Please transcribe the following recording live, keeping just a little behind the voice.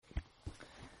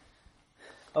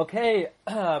Okay,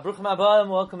 Bruchim Abam,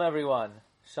 welcome everyone.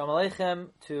 Shalom Aleichem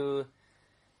to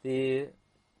the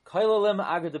Koilalim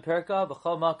Agad Perka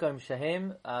B'chol Makom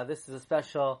Shehem. This is a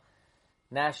special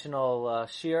national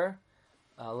shir,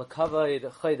 L'Kavod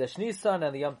Chodesh Nisan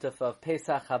and the Yom Tov of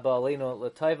Pesach Haba Aleinu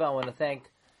L'Tova. I want to thank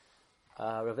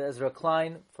Rav Ezra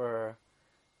Klein for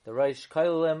the Rosh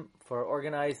Koilalim for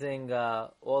organizing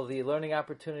all the learning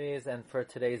opportunities and for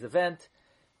today's event.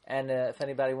 And if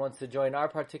anybody wants to join our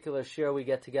particular shir, we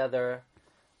get together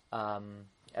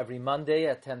every Monday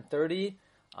at 10:30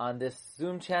 on this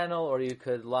Zoom channel, or you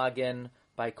could log in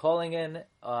by calling in.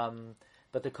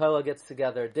 But the kollel gets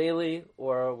together daily,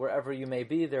 or wherever you may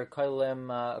be. There are kollelim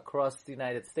across the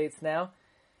United States now.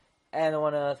 And I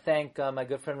want to thank my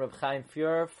good friend Reb Chaim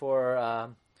Fuhrer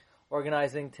for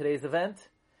organizing today's event.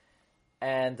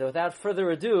 And without further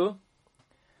ado,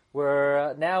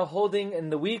 we're now holding in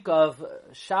the week of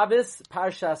Shabbos,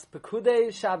 Parshas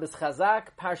Pekudei, Shabbos Chazak,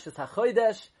 Parshas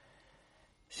HaChodesh,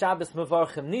 Shabbos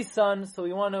Mevarchim Nisan. So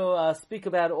we want to speak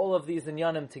about all of these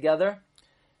inyanim together.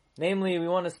 Namely, we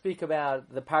want to speak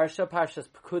about the Parsha, Parshas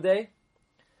Pekudei.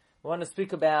 We want to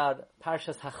speak about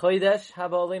Parshas HaChodesh,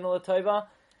 Haba Aleinu L'Tova.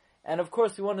 And of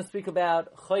course, we want to speak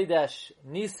about Chodesh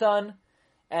Nisan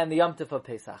and the Yom Tov of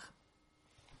Pesach.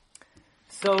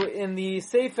 So in the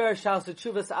Sefer Shas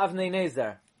Tshuvas Avnei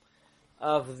Nezer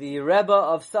of the Rebbe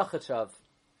of Sachachav,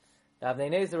 the Avnei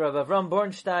Nezer of Avram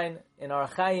Bornstein in Ar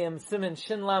Chaim Siman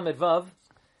Shin Lamed Vav,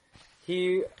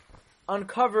 he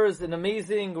uncovers an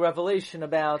amazing revelation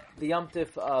about the Yom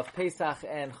Tov of Pesach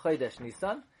and Chodesh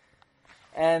Nisan.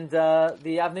 And the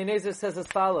Avnei Nezer says as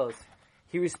follows.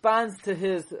 He responds to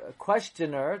his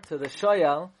questioner, to the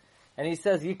Shoyal, and he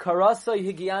says, Yikarasa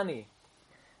Yigiani.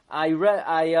 I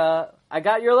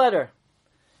got your letter.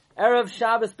 Erev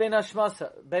Shabbos Ben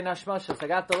Hashmashos. I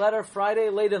got the letter Friday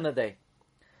late in the day.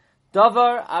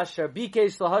 Davar Asher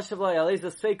Bikesh Lahashav La Yaleza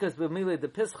Sveikas B'Mile De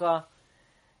Pischa.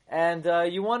 And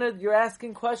you're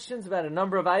asking questions about a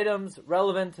number of items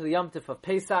relevant to the Yom Tov of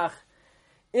Pesach.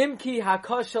 Imki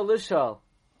Hakasha Lishal.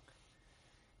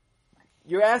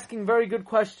 You're asking very good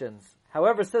questions.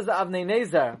 However, says the Avnei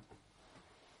Nezer,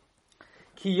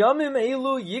 Ki yomim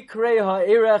eilu yikrei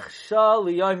ha'erech sha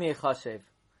liyom yechashev.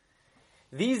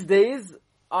 These days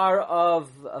are of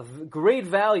great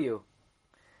value.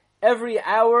 Every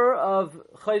hour of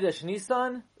Chodesh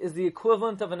Nisan is the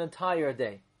equivalent of an entire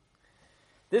day.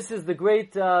 This is the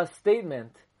great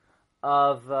statement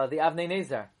of the Avnei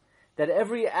Nezer, that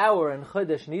every hour in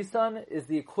Chodesh Nisan is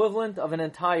the equivalent of an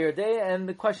entire day. And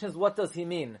the question is, what does he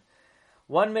mean?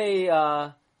 One may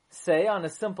say, on a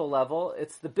simple level,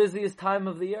 it's the busiest time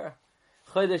of the year.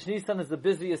 Chodesh Nisan is the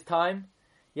busiest time.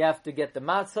 You have to get the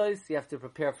matzos, you have to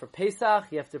prepare for Pesach,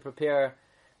 you have to prepare,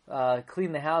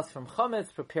 clean the house from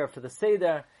chametz, prepare for the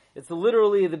Seder. It's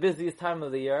literally the busiest time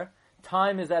of the year.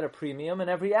 Time is at a premium, and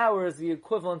every hour is the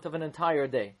equivalent of an entire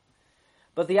day.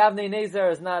 But the Avnei Nezer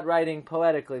is not writing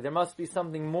poetically. There must be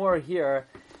something more here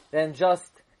than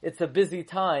just, it's a busy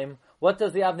time. What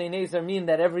does the Avnei Nezer mean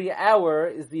that every hour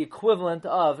is the equivalent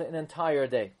of an entire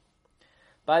day?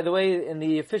 By the way, in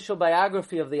the official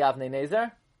biography of the Avnei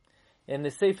Nezer, in the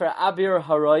Sefer Abir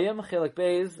Haroyim, Chelik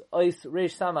Beis, Ois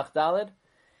Reish Samach Daled,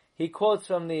 he quotes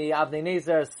from the Avnei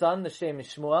Nezer's son, the Shem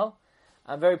Shmuel.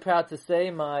 I'm very proud to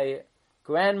say my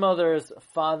grandmother's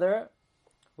father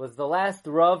was the last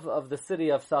Rav of the city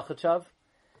of Sachachav.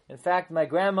 In fact, my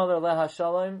grandmother, Leha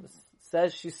Shalom,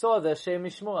 says she saw the Shem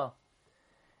Shmuel.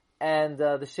 And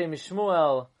the Shem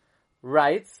Shmuel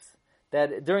writes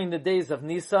that during the days of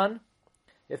Nisan,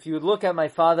 if you look at my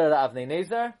father, the Avnei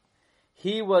Nezer,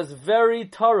 he was very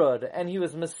tarod, and he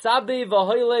was mesabe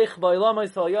v'hoylech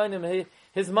b'olamos ha'yonim.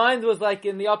 His mind was like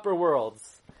in the upper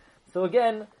worlds. So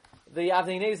again, the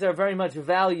Avnei Nezer very much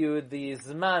valued the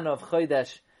Zman of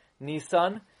Chodesh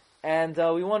Nisan, and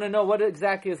we want to know what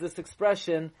exactly is this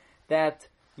expression that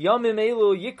Yomim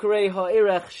Elu Yikrei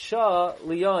Ha'erech Sha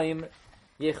Liyom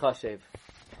Yechashev.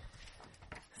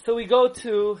 So we go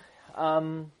to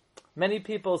many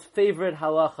people's favorite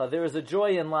halacha. There is a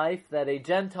joy in life that a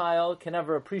Gentile can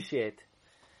never appreciate.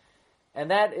 And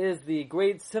that is the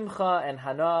great simcha and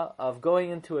hana of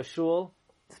going into a shul,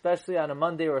 especially on a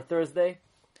Monday or a Thursday,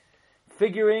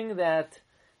 figuring that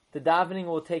the davening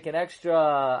will take an extra,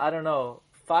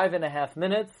 5.5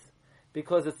 minutes,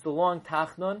 because it's the long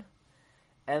tachnun,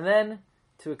 and then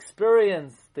to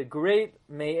experience the great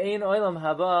me'ein olam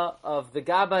haba of the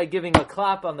gabbai giving a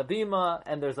clap on the bima,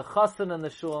 and there's a chassan in the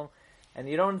shul, and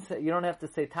you don't have to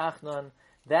say tachnun.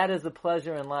 That is a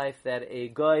pleasure in life that a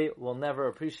goy will never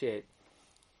appreciate.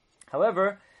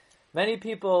 However, many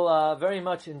people very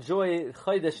much enjoy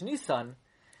Chodesh Nisan,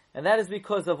 And that is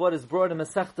because of what is brought in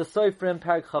Masechta Soifrim,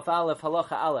 Parak Chaf Aleph,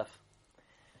 Halacha Aleph.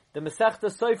 The Masechta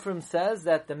Soifrim says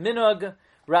that the minhag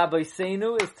Rabbi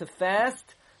Seinu is to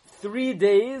fast 3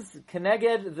 days,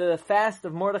 keneged the fast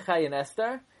of Mordechai and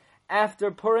Esther, after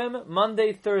Purim,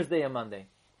 Monday, Thursday, and Monday.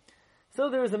 So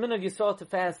there is a minhag Yisrael to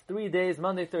fast 3 days,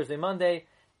 Monday, Thursday, Monday,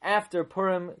 after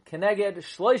Purim, keneged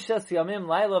Shloishes Yamim,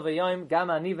 Laila V'Yom,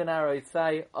 Gama Niven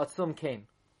Arayitzai, Atzum Kain.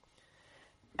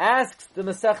 Asks the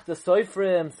Masechta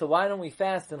Soifrim, so why don't we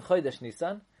fast in Chodesh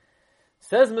Nisan?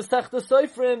 Says Masechta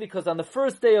Soifrim, because on the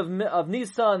first day of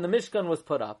Nisan, the Mishkan was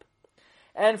put up.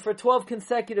 And for 12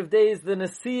 consecutive days, the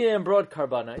Nesiim brought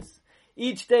karbanos.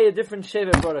 Each day a different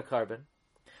Shevet brought a carbon.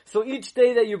 So each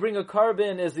day that you bring a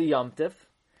carbon is a Yom Tif.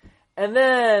 And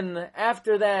then,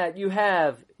 after that, you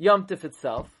have Yom Tif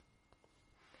itself.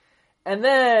 And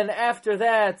then, after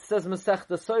that, says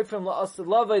Masechta Soifrim, La'asad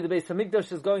Lavai, the Beis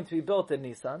HaMikdash is going to be built in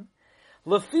Nisan.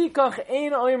 Lefikach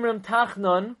ein oimrim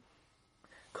tachnon,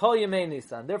 kol yemei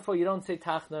Nisan. Therefore, you don't say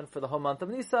tachnon for the whole month of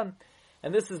Nisan.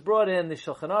 And this is brought in the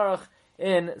Shulchan Aruch,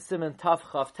 in Siman Taf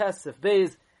Chav Tes Sif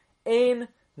Beis, ein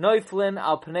noiflin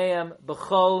al pneim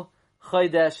b'chol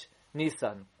chodesh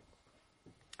Nisan.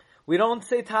 We don't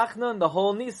say tachnon the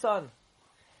whole Nisan.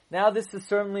 Now this is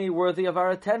certainly worthy of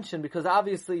our attention, because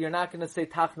obviously you're not going to say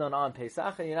tachnon on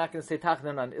Pesach, and you're not going to say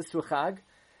tachnon on Isru Chag.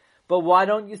 But why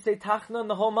don't you say tachnon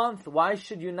the whole month? Why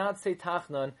should you not say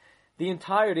tachnon the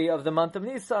entirety of the month of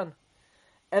Nisan?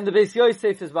 And the Beis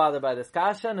Yosef is bothered by this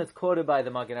kasha, and it's quoted by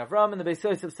the Magen Avram, and the Beis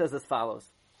Yosef says as follows.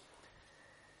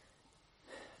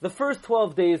 The first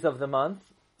 12 days of the month,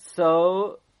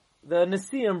 so the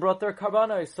Nesiim brought their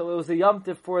karbanos, so it was a Yom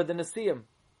Tif for the Nesiim.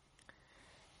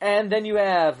 And then you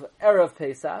have Erev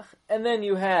Pesach, and then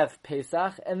you have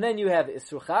Pesach, and then you have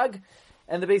Isru Chag,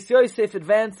 and the Beis Yosef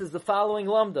advances the following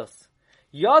lamdos.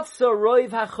 Yotza Roiv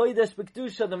HaChodesh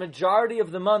B'Kedusha, the majority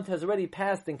of the month has already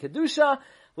passed in Kedusha,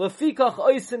 Lefikach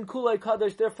Oisin Kulei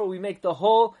Kadosh, therefore we make the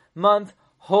whole month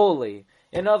holy.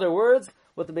 In other words,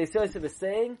 what the Beis Yosef is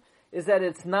saying is that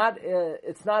it's not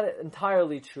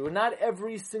entirely true. Not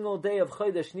every single day of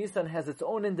Chodesh Nisan has its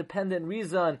own independent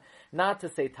reason not to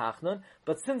say Tachnon,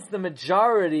 but since the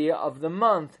majority of the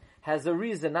month has a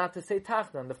reason not to say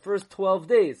Tachnon, the first 12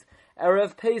 days,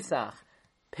 Erev Pesach,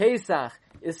 Pesach,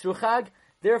 Isru Chag,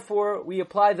 therefore we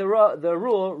apply the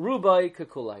rule, Rubai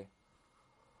Kekulai.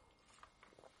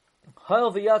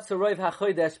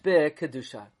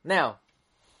 Now,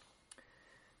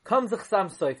 comes the Chassam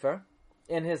Sofer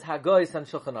in his Hagoyis on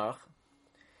Shulchan Aruch,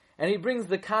 and he brings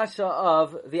the kasha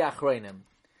of the Achronim.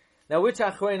 Now, which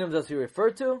Achronim does he refer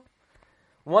to?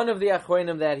 One of the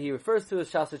Achronim that he refers to is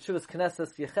Shas Teshuvos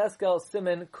Knesses Yecheskel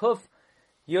Siman Kuf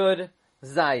Yud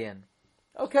Zayin.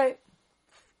 Okay.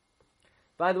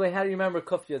 By the way, how do you remember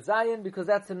Kuf Yud Zayin? Because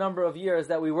that's the number of years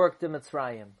that we worked in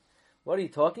Mitzrayim. What are you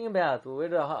talking about? We're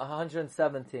at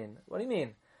 117. What do you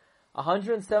mean?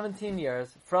 117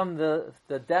 years from the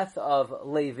death of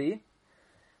Levi,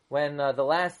 when the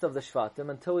last of the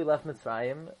Shvatim, until we left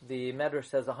Mitzrayim, the Medrash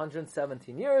says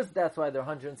 117 years. That's why there are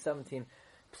 117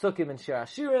 psukim in Shir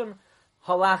Hashirim.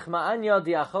 Halach ma'anya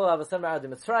diachol avasem ba'ad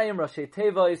Mitzrayim, Rashi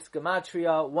Tevois,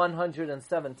 Gematria,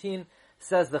 117,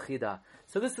 says the Chida.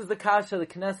 So this is the kasha, the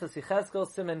Knesset Yecheskel,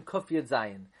 Siman Kuf Yud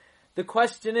Zayin. The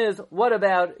question is, what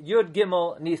about Yud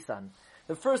Gimel Nisan?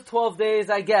 The first 12 days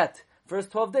I get.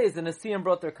 First 12 days, the Nesiim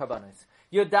brought their karbanos.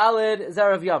 Yud Daled is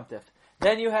Erev Yom Tif.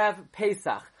 Then you have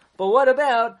Pesach. But what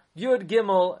about Yud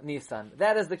Gimel Nisan?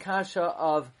 That is the kasha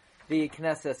of the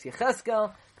Knesset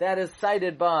Yecheskel. That is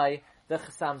cited by the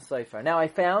Chassam Sofer. Now I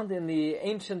found in the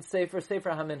ancient Sefer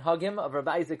HaMinhagim of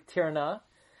Rabbi Isaac Tirna,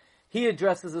 he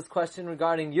addresses this question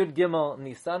regarding Yud Gimel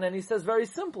Nisan, and he says very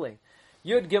simply,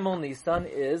 Yud Gimel Nisan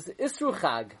is Isru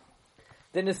Chag.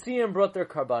 The Nesiim brought their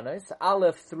karbanos,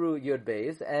 Aleph through Yud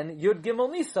Beis, and Yud Gimel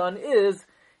Nisan is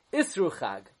Isru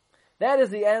Chag. That is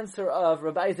the answer of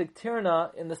Rabbi Isaac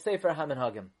Tirna in the Sefer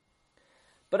HaMinhagim.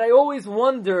 But I always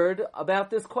wondered about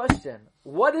this question.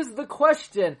 What is the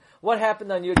question? What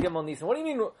happened on Yud Gimel Nisan? What do you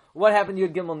mean, what happened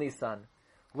Yud Gimel Nisan?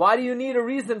 Why do you need a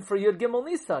reason for Yud Gimel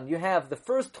Nisan? You have the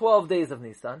first 12 days of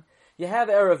Nisan. You have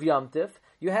Erev Yom Tif.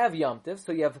 You have Yom Tif.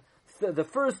 So you have the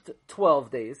first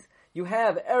 12 days. You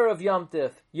have Erev Yom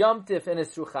Tif and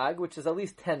Isru Chag, which is at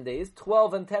least 10 days.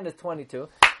 12 and 10 is 22.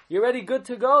 You're already good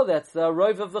to go. That's the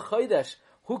Roiv of the Chodesh.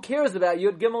 Who cares about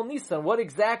Yud Gimel Nisan? What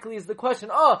exactly is the question?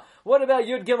 Oh, what about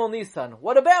Yud Gimel Nisan?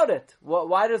 What about it?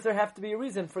 Why does there have to be a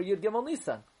reason for Yud Gimel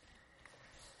Nisan?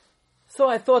 So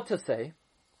I thought to say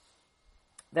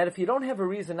that if you don't have a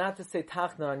reason not to say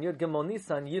Tachna on Yud Gimel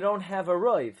Nisan, you don't have a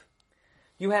Roiv.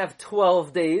 You have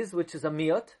 12 days, which is a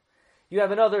Miyot. You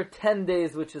have another 10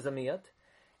 days, which is a Miyot.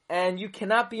 and you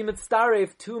cannot be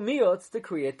mitzdaref to miyotz to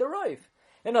create the roiv.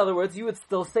 In other words, you would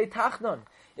still say tachnon.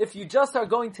 If you just are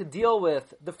going to deal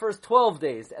with the first 12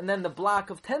 days and then the block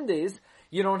of 10 days,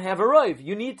 you don't have a roiv.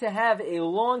 You need to have a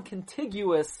long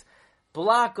contiguous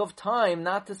block of time,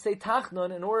 not to say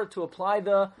tachnon, in order to apply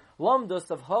the lamdus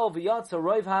of hol v'yatza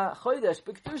roiv ha-chodesh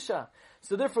b'kedusha.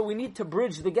 So therefore we need to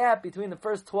bridge the gap between the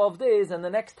first 12 days and the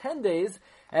next 10 days,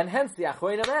 and hence the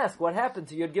Achronim ask, what happened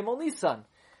to Yud Gimel Nisan?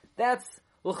 That's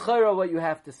l'chayra what you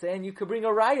have to say, and you could bring a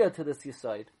raya to this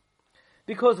yesod.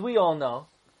 Because we all know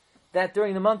that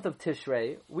during the month of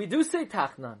Tishrei, we do say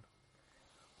Tachnon.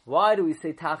 Why do we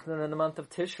say Tachnon in the month of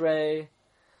Tishrei?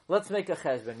 Let's make a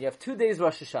cheshbon. You have 2 days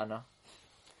Rosh Hashanah.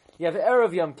 You have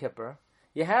Erev Yom Kippur.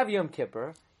 You have Yom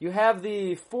Kippur. You have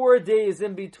the 4 days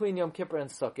in between Yom Kippur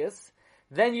and Sukkot.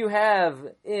 Then you have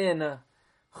in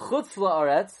Chutz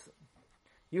La'aretz,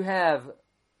 you have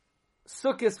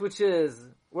Sukkot, which is,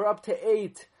 we're up to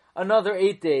 8, another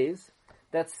 8 days.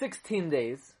 That's 16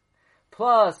 days.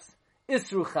 Plus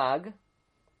Isru Chag.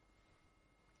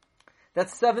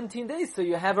 That's 17 days, so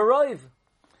you have a roiv.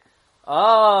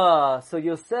 So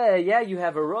you'll say, yeah, you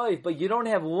have a roiv, but you don't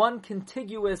have one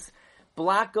contiguous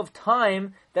block of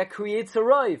time that creates a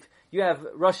roiv. You have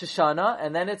Rosh Hashanah,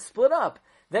 and then it's split up.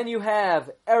 Then you have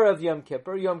Erev Yom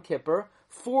Kippur,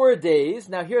 4 days.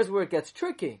 Now here's where it gets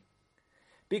tricky.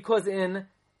 Because in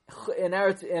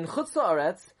Chutz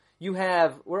La'aretz,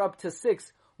 we're up to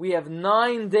 6, we have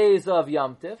 9 days of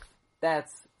Yom Tif,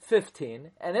 that's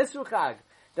 15, and Isru Chag,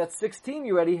 that's 16,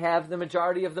 you already have the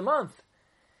majority of the month.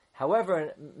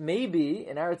 However, maybe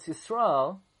in Eretz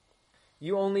Yisrael,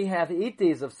 you only have 8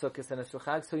 days of Sukkot and Isru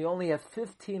Chag, so you only have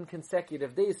 15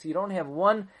 consecutive days, so you don't have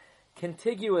one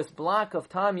contiguous block of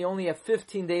time, you only have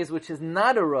 15 days, which is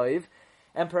not a roiv,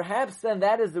 and perhaps then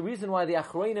that is the reason why the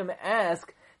Achronim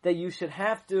ask that you should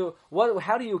have to,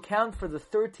 how do you account for the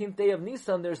 13th day of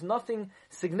Nisan? There's nothing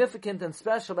significant and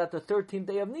special about the 13th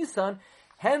day of Nisan,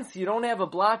 hence you don't have a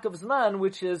block of Zman,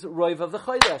 which is Roiv of the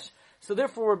Chodesh. So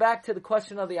therefore we're back to the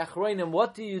question of the Achronim,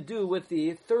 what do you do with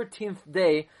the 13th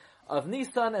day of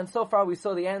Nisan? And so far we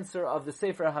saw the answer of the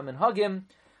Sefer HaMinhagim,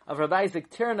 of Rabbi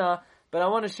Isaac Tirna, but I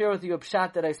want to share with you a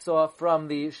pshat that I saw from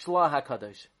the Shloah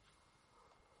HaKadosh.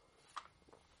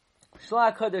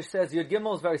 Shloah HaKadosh says, Yud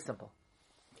Gimel is very simple.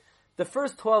 The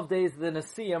first 12 days the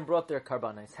Nesiim brought their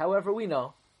karbanos. However, we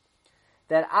know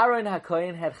that Aaron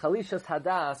HaKohen had Chalishas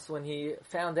Hadas when he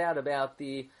found out about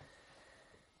the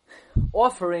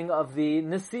offering of the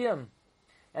Nesiim.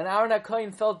 And Aaron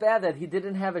HaKohen felt bad that he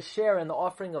didn't have a share in the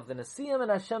offering of the Nesiim,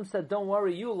 and Hashem said, don't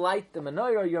worry, you light the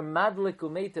menorah, your madlik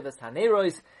umeitiv es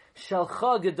hanerois,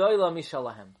 shalcha gedoyla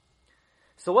mishalahem.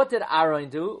 So what did Aaron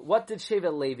do? What did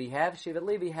Shevet Levi have? Shevet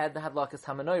Levi had the Hadlakas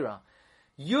HaMenorah.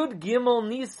 Yud Gimel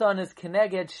Nisan is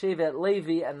Keneged Shevet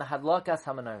Levi and the Hadlakas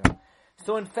HaMenorah.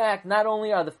 So in fact, not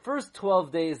only are the first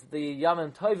 12 days the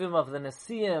Yamim Tovim of the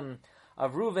Nesiim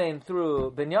of Ruvain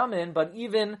through Binyamin, but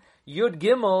even Yud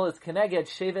Gimel is Keneged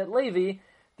Shevet Levi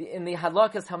in the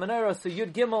Hadlakas HaMenorah, so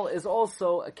Yud Gimel is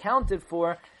also accounted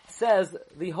for, says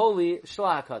the holy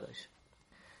Shloah HaKadosh.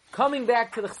 Coming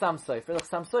back to the Chassam Sofer. The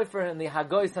Chassam Sofer in the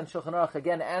Hagoyis and Shulchan Aruch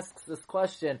again asks this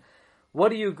question,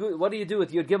 what do you do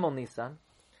with Yud Gimel Nisan?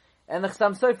 And the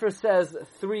Chassam Sofer says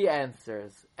 3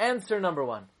 answers. Answer number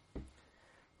 1.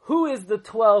 Who is the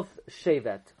 12th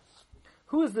Shevet?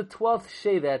 Who is the 12th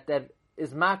Shevet that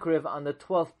is Makriv on the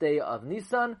 12th day of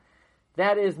Nisan?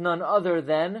 That is none other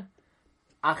than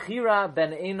Achira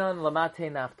ben Einan Lamate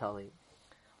Naftali.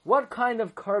 What kind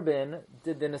of carbon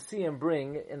did the Nesiim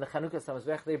bring in the Chanukah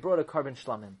Samazbech? They brought a carbon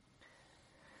shlamim.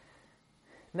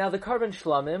 Now the carbon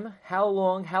shlamim, how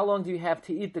long do you have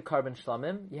to eat the carbon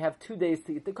shlamim? You have 2 days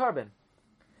to eat the carbon.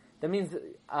 That means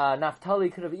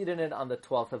Naphtali could have eaten it on the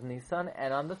 12th of Nisan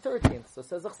and on the 13th. So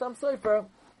says Chassam Sofer,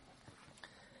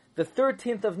 the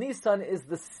 13th of Nisan is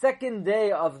the second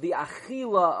day of the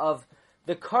Achila of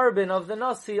the carbon of the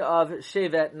Nasi of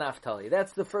Shevet Naphtali.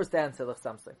 That's the first answer of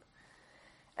Chassam Sofer.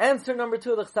 Answer number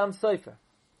 2 of the Chassam Sofer.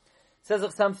 Says the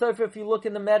Chassam Sofer, if you look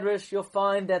in the Medrash, you'll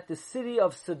find that the city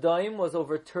of Sodom was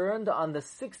overturned on the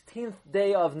 16th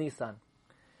day of Nisan.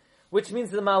 Which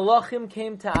means the Malachim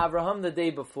came to Abraham the day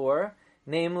before,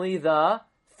 namely the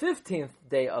 15th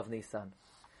day of Nisan.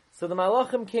 So the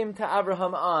Malachim came to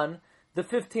Abraham on the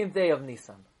 15th day of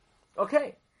Nisan.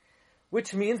 Okay.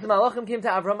 Which means the Malachim came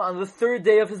to Abraham on the 3rd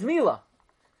day of his Milah.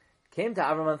 Came to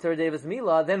Abraham on the 3rd day of his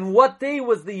Milah, then what day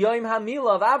was the Yom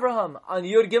HaMilah of Abraham? On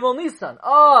Yud Gimel Nisan.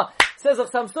 Says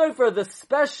Chassam Sofer, the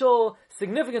special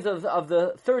significance of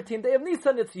the 13th day of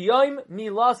Nisan, it's Yom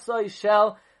Milasai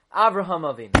Shel Abraham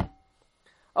Avinu.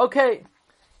 Okay,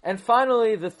 and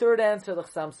finally, the third answer of the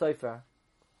Chassam Sofer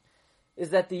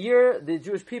is that the year the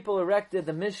Jewish people erected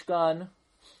the Mishkan,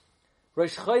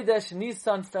 Rosh Chodesh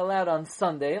Nisan fell out on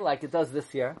Sunday, like it does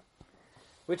this year,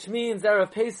 which means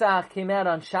Erev Pesach came out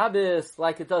on Shabbos,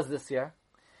 like it does this year,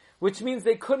 which means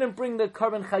they couldn't bring the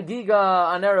Karban Chagiga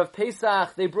on Erev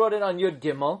Pesach, they brought it on Yud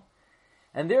Gimel,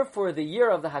 and therefore the year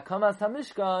of the Hakamas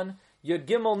HaMishkan, Yud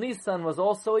Gimel Nisan was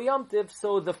also a Yom Tiv,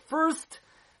 so the first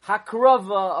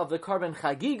Hakrava of the Karban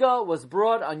Chagiga was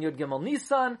brought on Yud Gimel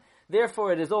Nisan,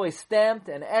 therefore it is always stamped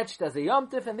and etched as a Yom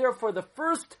Tiv, and therefore the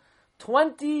first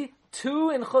 22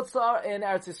 in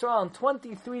Eretz Yisrael and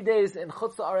 23 days in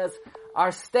Chutz La'aretz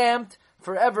are stamped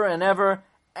forever and ever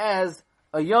as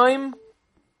a Yom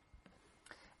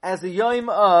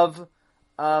of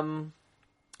a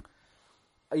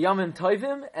Yomim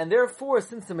Tovim, and therefore,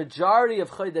 since the majority of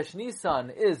Chodesh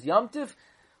Nisan is Yom Tiv,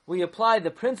 we apply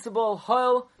the principle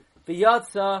Hol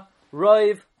V'Yatza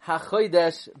Roiv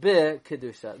HaChodesh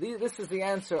BeKedusha. This is the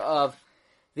answer of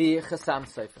the Chassam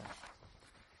Sofer.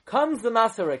 Comes the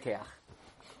Maser Rekeach.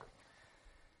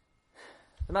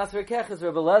 The Maser Rekeach is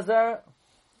Rebbe Lezer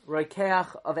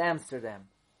Rekeach of Amsterdam.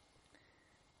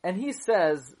 And he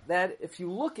says that if you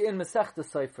look in Masechta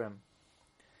Sofrim,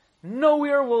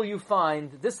 nowhere will you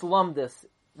find this lumdus,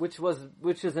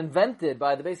 which is invented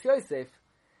by the Beis Yosef,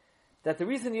 that the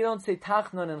reason you don't say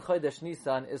Tachnon in Chodesh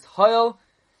Nisan is Hoil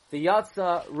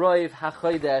V'Yatza Roiv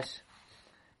HaChodesh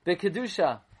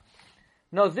BeKedusha.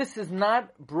 No, this is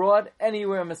not brought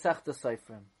anywhere in Masechta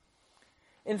Sofrim.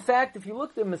 In fact, if you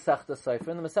look at Masechta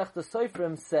Sofrim, the Masechta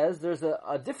Sofrim says there's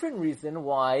a different reason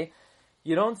why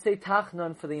you don't say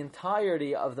Tachnon for the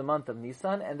entirety of the month of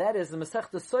Nisan, and that is the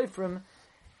Masechta Sofrim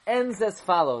ends as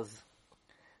follows.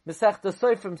 Masechta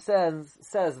Sofrim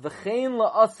says V'chein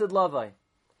la'asid lavai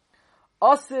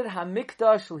asid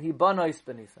hamikdash l'hibanois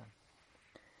b'Nisan.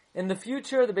 In the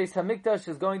future, the Beis Hamikdash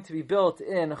is going to be built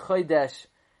in Chodesh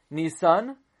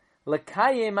Nisan.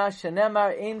 L'kayem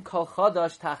shenemar ein kol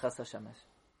chadash tachas hashemesh.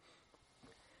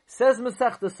 Says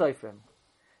Masechta Sofrim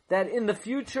that in the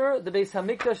future the Beis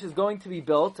Hamikdash is going to be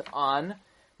built on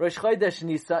Rosh Chodesh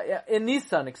Nisan,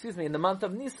 in the month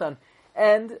of Nisan.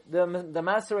 And the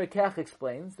Maser Rekeach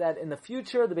explains that in the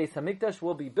future the Beis Hamikdash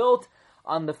will be built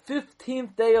on the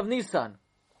 15th day of Nisan.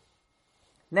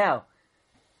 Now,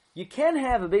 you can't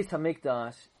have a Beis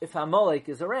Hamikdash if Amalek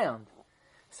is around.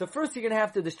 So first you're going to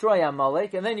have to destroy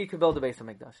Amalek, and then you can build a Beis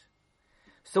Hamikdash.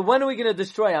 So when are we going to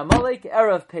destroy Amalek?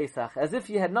 Erev Pesach. As if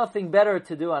you had nothing better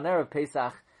to do on Erev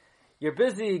Pesach. You're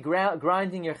busy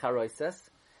grinding your charoises.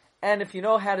 And if you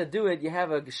know how to do it, you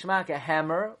have a geshmak, a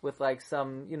hammer, with like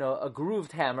some, a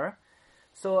grooved hammer.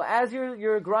 So as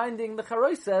you're grinding the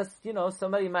charoises,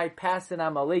 somebody might pass an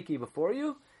Amaleki before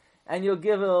you, and you'll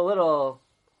give it a little,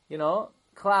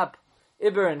 clap,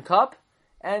 Iber and cup,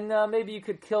 and maybe you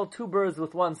could kill two birds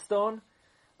with one stone.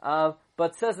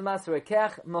 But says the Maser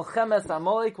Rekeach, Melchemes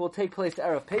Amalek will take place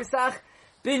Erev Pesach,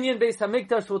 Binyan Beis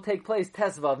Hamikdash will take place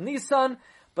Tesvav Nisan,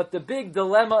 but the big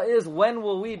dilemma is, when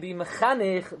will we be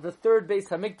mechanech the third Beis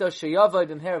Hamikdash sheyavad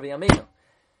in Herav Yameinu?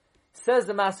 Says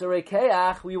the Maser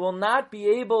Rekeach, we will not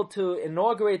be able to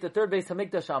inaugurate the third Beis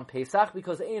Hamikdash on Pesach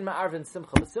because ein ma'arvin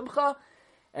simcha b'simcha,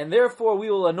 and therefore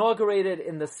we will inaugurate it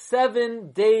in the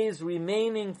 7 days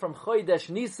remaining from Chodesh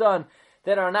Nisan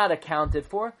that are not accounted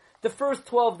for. The first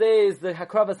 12 days, the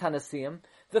Hakravas Hanasiyim.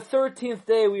 The 13th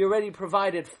day we already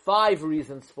provided 5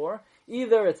 reasons for.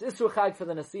 Either it's Isru Chag for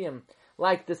the Nasiyim,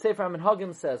 like the Sefer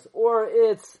HaMinhagim says, or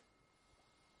it's,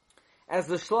 as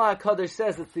the Shloah HaKadosh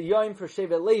says, it's the Yom for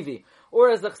Shevet Levi, or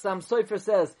as the Chassam Sofer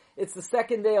says, it's the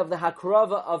second day of the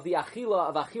Hakrava of the Achila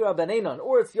of Achira Ben Einon,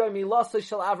 or it's Yom Ilasoi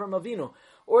Shel Avram Avinu,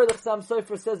 or the Chassam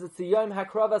Sofer says it's the Yom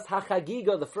Hakravas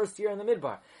HaChagiga, the first year in the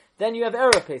Midbar. Then you have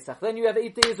Erev Pesach, then you have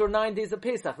 8 days or 9 days of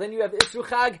Pesach, then you have Isru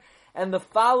Chag, and the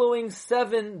following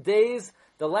 7 days,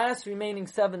 the last remaining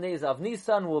 7 days of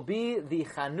Nisan will be the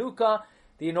Chanukah,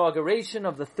 the inauguration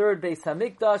of the third Beis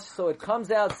Hamikdash. So it comes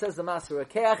out, says the Maser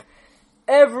Rekeach,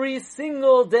 every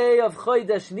single day of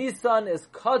Chodesh Nisan is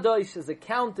Kadosh, is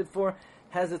accounted for,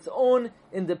 has its own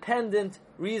independent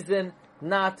reason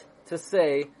not to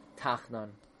say Tachnon.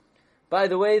 By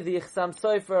the way, the Chassam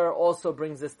Sofer also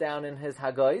brings this down in his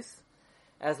Hagos,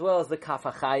 as well as the Kaf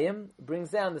HaChaim,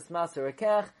 brings down this Maser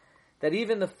Rekeach, that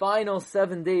even the final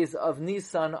 7 days of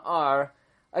Nisan are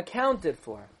accounted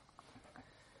for.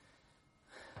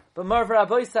 But Marv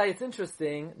Rabbeisai, it's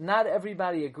interesting, not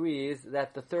everybody agrees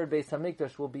that the third Beis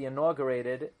Hamikdash will be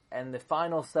inaugurated and the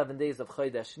final 7 days of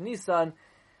Chodesh Nisan.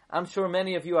 I'm sure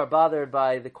many of you are bothered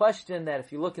by the question that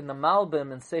if you look in the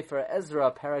Malbim in Sefer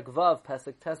Ezra, Perek Vav,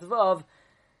 Pesach Tesvav,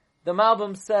 the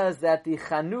Malbim says that the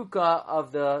Chanukah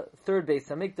of the third Beis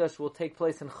Hamikdash will take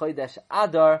place in Chodesh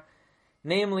Adar,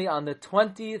 namely on the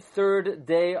 23rd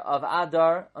day of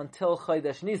Adar until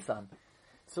Chodesh Nisan.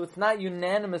 So it's not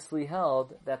unanimously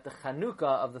held that the Chanukah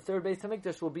of the third Beis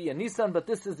HaMikdash will be in Nisan, but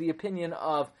this is the opinion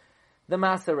of the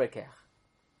Maser Rekech.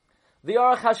 The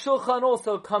Aruch HaShulchan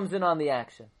also comes in on the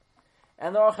action.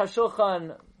 And the Aruch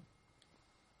HaShulchan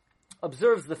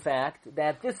observes the fact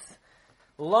that this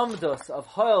Lamdos of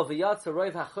Hoel V'Yatza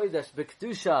Roiv HaChodesh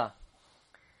B'Kedusha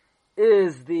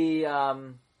is the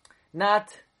not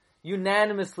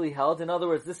unanimously held. In other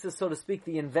words, this is, so to speak,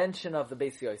 the invention of the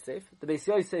Beis Yosef. The Beis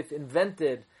Yosef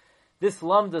invented this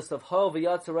Lamdos of Hoel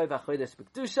V'Yatza Roiv HaChodesh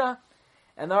B'Kedusha,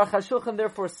 and the Aruch HaShulchan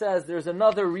therefore says there's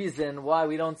another reason why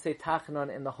we don't say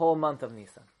Tachnon in the whole month of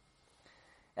Nisan.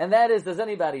 And that is, does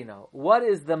anybody know, what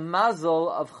is the mazel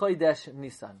of Chodesh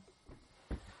Nisan?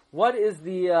 What is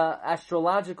the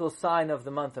astrological sign of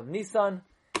the month of Nisan?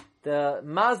 The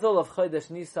mazel of Chodesh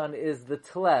Nisan is the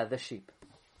tleh, the sheep.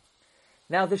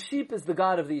 Now the sheep is the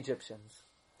god of the Egyptians.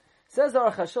 Says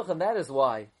Aruch HaShulchan, that is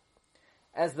why,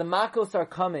 as the Makos are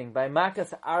coming, by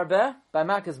Makas Arbe, by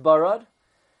Makas Barad,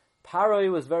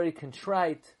 Paroi was very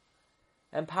contrite,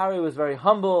 and Paroi was very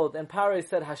humbled, and Paroi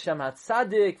said, Hashem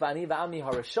HaTzadik, V'ani V'ami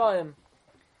HaRashaim.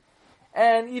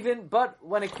 But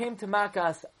when it came to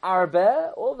Makas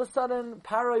Arbe, all of a sudden,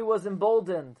 Paroi was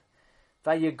emboldened.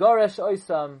 Vayigoresh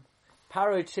Oisam,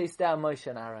 Paroi chased down Moshe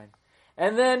and Aaron.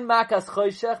 And then Makas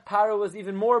Choshech, Paroi was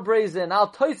even more brazen.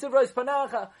 Al Toisev Rois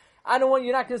Panacha,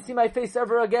 you're not going to see my face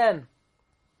ever again.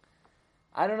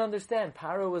 I don't understand.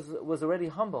 Paroi was already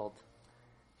humbled.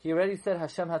 He already said,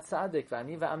 Hashem HaTzadik,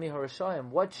 V'ani V'ami HaRashaim.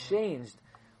 What changed?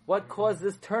 What caused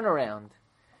this turnaround?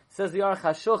 Says the Aruch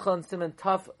HaShulchan, Siman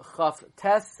Taf Chaf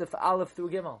Tes, Sif Aleph through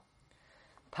Gimel.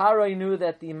 Paroi knew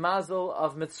that the mazel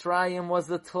of Mitzrayim was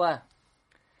the Tleh.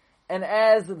 And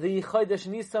as the Chodesh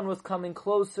Nisan was coming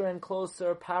closer and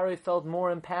closer, Paroi felt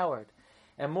more empowered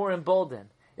and more emboldened.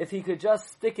 If he could just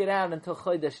stick it out until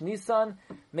Chodesh Nisan,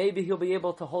 maybe he'll be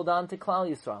able to hold on to Klal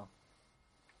Yisrael.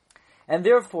 And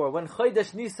therefore, when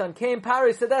Chodesh Nisan came,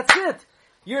 Paroi said, that's it!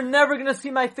 You're never going to see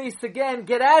my face again.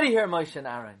 Get out of here, Moshe and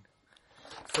Aaron.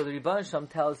 So the Rebbeinu Shalom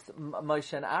tells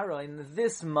Moshe and Aaron,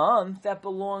 this month that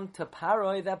belonged to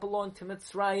Paroi, that belonged to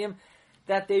Mitzrayim,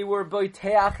 that they were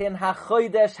boiteach in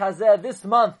HaChodesh Hazeh, this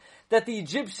month, that the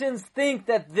Egyptians think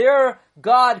that their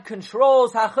God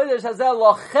controls HaChodesh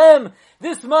Hazeh Lochem,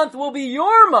 this month will be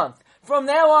your month. From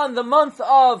now on, the month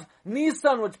of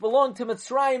Nisan, which belonged to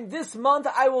Mitzrayim, this month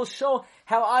I will show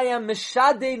how I am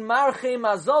Mishadein Marchei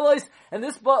Mazolos, and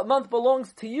this month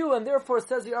belongs to you, and therefore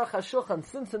says the Aruch HaShulchan,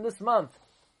 since in this month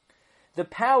the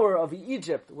power of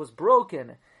Egypt was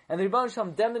broken, and the Rebbeinu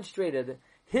Shalom demonstrated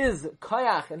his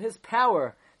koyach and his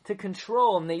power to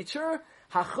control nature,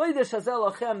 HaChodesh Hazeh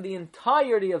Lochem, the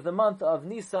entirety of the month of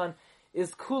Nisan,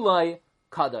 is Kulai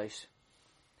Kadosh.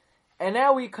 And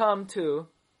now we come to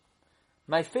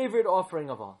my favorite offering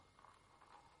of all.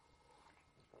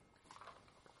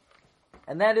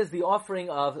 And that is the offering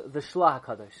of the Shlah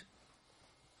HaKadosh.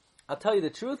 I'll tell you the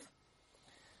truth.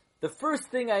 The first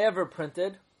thing I ever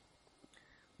printed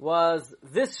was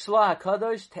this Shlah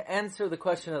HaKadosh to answer the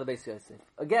question of the Beis Yosef.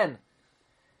 Again,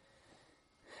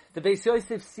 the Beis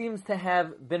Yosef seems to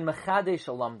have been Mechadesh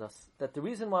Alamdas, that the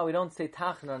reason why we don't say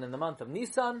Tachnon in the month of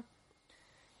Nisan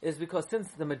is because since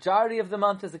the majority of the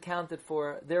month is accounted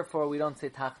for, therefore we don't say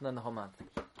Tachnon the whole month.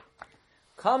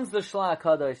 Comes the Shlah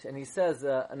HaKadosh and he says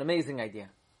an amazing idea.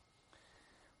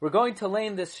 We're going to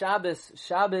learn this Shabbos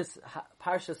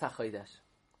Parshas HaChodesh.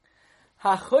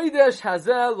 HaChodesh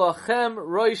Hazeh Lochem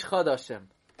Rosh Chodashim.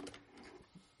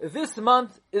 This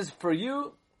month is for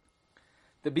you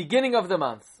the beginning of the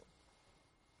month.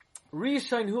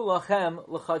 Rishon Hu Lochem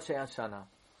L'Chodshei Hashana.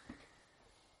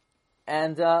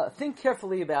 And think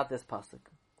carefully about this pasuk.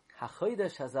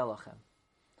 HaChodesh Hazeh Lochem.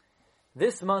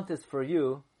 This month is for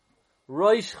you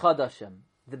Rosh Chodashim,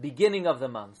 the beginning of the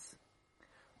months.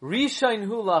 Rishon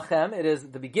Hu Lachem, it is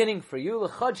the beginning for you,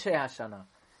 L'Chodshei Hashana.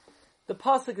 The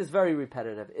pasuk is very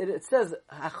repetitive. It says,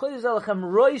 HaChodesh Lachem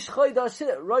Rosh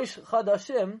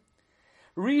Chodashim,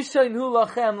 Rishon Hu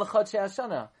Lachem L'Chodshei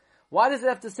Hashana. Why does it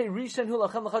have to say Rishon Hu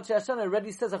Lachem L'Chodshei Hashana? It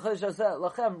already says HaChodesh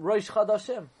Lachem Rosh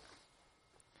Chodashim.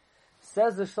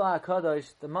 Says the Shlah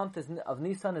HaKadosh, the month of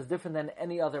Nisan is different than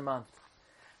any other month.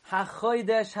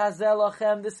 HaChodesh Hazeh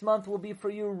Lachem, this month will be for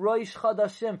you Rosh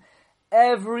Chodashim.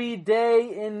 Every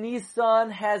day in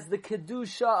Nisan has the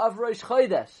Kedusha of Rosh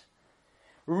Chodesh.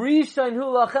 Rishon Hu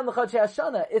Lachem L'Chodshei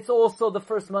Hashana. It's also the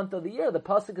first month of the year. The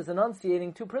pasuk is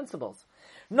enunciating two principles.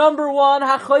 Number one,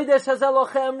 HaChodesh Hazeh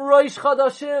Lachem Rosh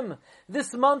Chodashim.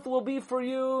 This month will be for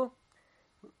you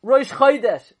Rosh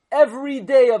Chodesh. Every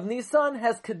day of Nisan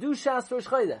has Kedushas Rosh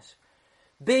Chodesh.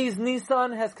 Beis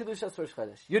Nisan has Kedushas Rosh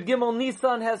Chodesh. Yud Gimel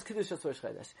Nisan has Kedushas Rosh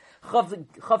Chodesh.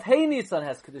 Chav Hei Nisan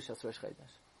has Kedushas Rosh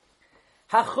Chodesh.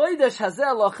 HaChodesh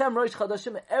Hazeh Lachem Rosh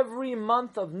Chodeshim. Every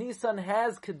month of Nisan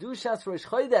has Kedushas Rosh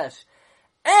Chodesh.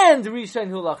 And Rishon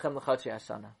Hu Lachem L'Chatzei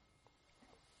Hashana.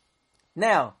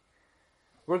 Now,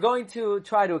 we're going to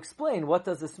try to explain what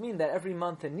does this mean that every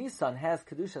month in Nisan has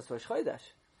Kedushas Rosh Chodesh.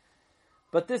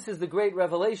 But this is the great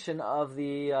revelation of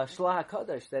the Shlach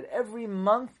HaKadosh, that every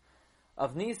month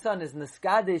of Nisan is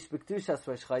Niskadesh B'Kedushas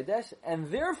Rosh Chodesh, and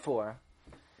therefore,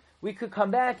 we could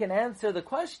come back and answer the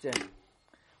question,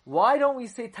 why don't we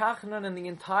say Tachnun in the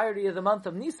entirety of the month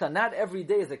of Nisan? Not every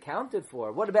day is accounted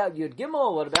for. What about Yud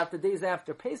Gimel? What about the days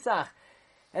after Pesach?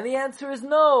 And the answer is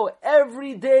no.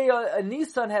 Every day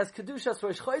Nisan has Kedushas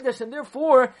Rosh Chodesh, and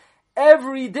therefore,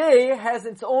 every day has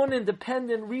its own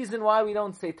independent reason why we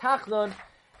don't say Tachnun,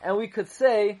 and we could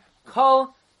say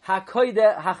Kol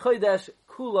HaChodesh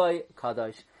Kuloi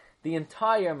Kadosh. The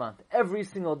entire month, every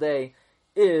single day,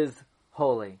 is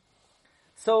holy.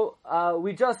 So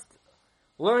we just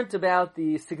learned about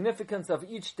the significance of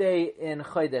each day in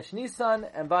Chodesh Nisan,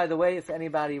 and by the way, if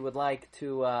anybody would like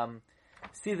to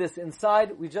see this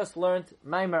inside, we just learned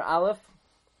Maimer Aleph,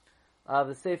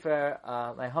 the Sefer,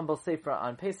 my humble Sefer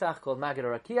on Pesach called Magid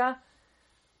Rakia.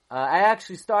 I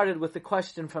actually started with the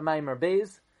question from Maimer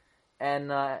Beis,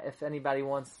 and if anybody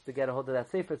wants to get a hold of that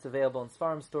Sefer, it's available in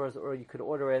Sfarim stores, or you could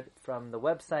order it from the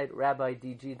website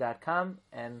rabbidg.com,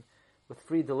 and with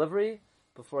free delivery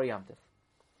before Yom Tov.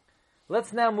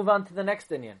 Let's now move on to the next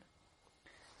inyan.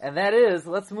 And that is,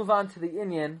 let's move on to the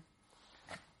inyan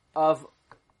of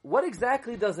what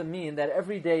exactly does it mean that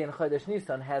every day in Chodesh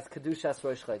Nisan has Kedushas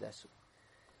Rosh Chodesh.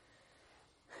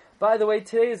 By the way,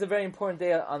 today is a very important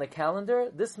day on the calendar.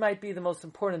 This might be the most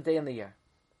important day in the year.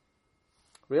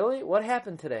 Really? What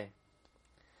happened today?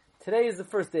 Today is the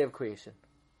first day of creation.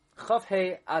 Chav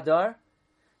Hei Adar,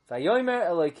 Vayomer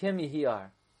Elokim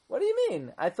Yihiyar. What do you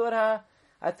mean? I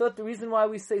thought the reason why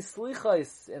we say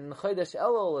Slichos in Chodesh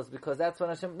Elul is because that's when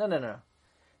Hashem... No.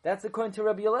 That's according to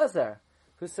Rabbi Elazar,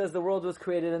 who says the world was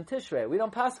created in Tishrei. We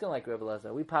don't paskin like Rabbi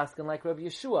Elazar. We paskin like Rabbi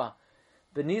Yeshua.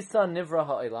 B'Nisan Nivra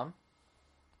Ha'olam.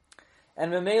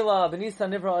 And Memela,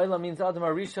 B'Nisan Nivra Ha'olam means Adam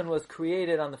HaRishon was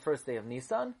created on the first day of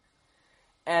Nisan.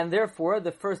 And therefore,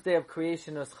 the first day of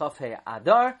creation was Chaf Hei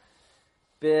Adar.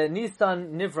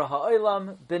 B'Nisan Nivra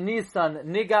Ha'olam. B'Nisan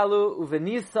Nigalu.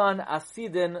 U'V'Nisan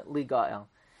Asidin Ligael.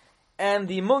 And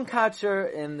the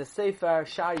Munkatcher in the Sefer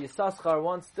Shar Yisaschar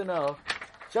wants to know,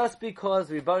 just because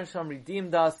Rebbeinu Shalom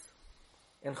redeemed us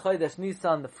in Chodesh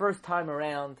Nisan the first time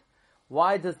around,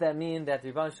 why does that mean that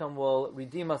Rebbeinu Shalom will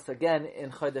redeem us again in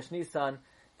Chodesh Nisan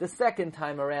the second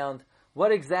time around?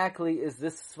 What exactly is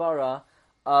this svara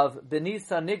of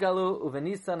B'Nisan Nigalu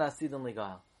U'V'Nisan Asidin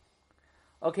Ligal?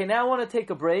 Okay, now I want to take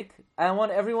a break. I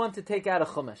want everyone to take out a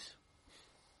chumash.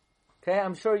 Okay,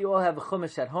 I'm sure you all have a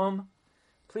chumash at home.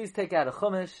 Please take out a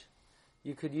chumash.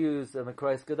 You could use a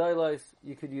Mekrais Gedolos,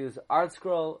 you could use Art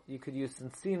Scroll, you could use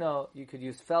Encino, you could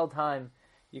use Feldheim,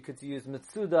 you could use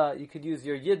Mitsuda, you could use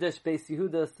your Yiddish Beis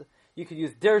Yehudas, you could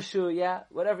use Dershu,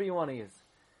 whatever you want to use.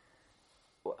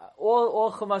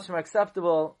 All chumashim are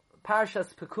acceptable.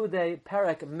 Parshas Pekudei,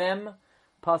 Perek Mem,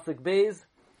 Pasuk Beis.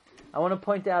 I want to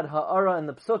point out Ha'ara in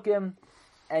the Psukim,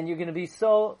 and you're going to be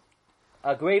so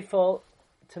grateful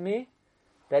to me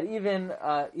that even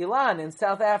Ilan in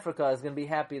South Africa is going to be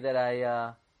happy that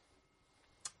I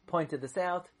pointed this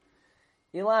out.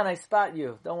 Ilan, I spot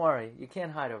you. Don't worry. You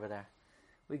can't hide over there.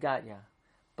 We got you.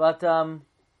 But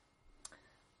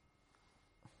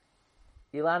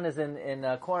Ilan is in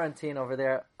quarantine over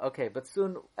there. Okay, but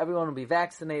soon everyone will be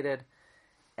vaccinated,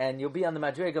 and you'll be on the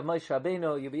Madrig of Moshe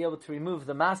Rabbeinu. You'll be able to remove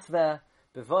the Masveh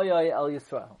B'Voyoi El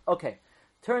Yisrael. Okay,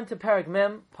 turn to Perek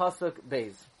Mem, Pasuk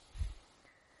Beis.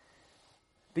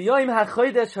 B'yoyim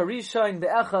hachodesh harishon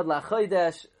be'echad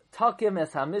lachodesh takim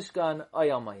es hamishkan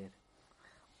ayamayir.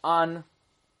 On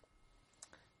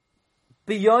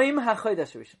b'yoyim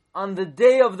hachodesh harishon, on the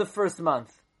day of the first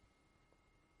month.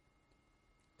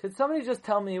 Could somebody just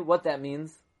tell me what that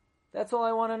means? That's all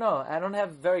I want to know. I don't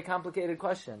have very complicated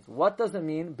questions. What does it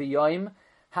mean, b'yoyim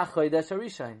hachodesh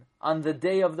harishon, on the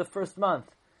day of the first month?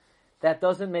 That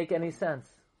doesn't make any sense.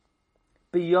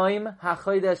 B'yoyim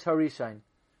hachodesh harishon.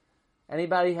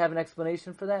 Anybody have an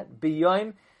explanation for that?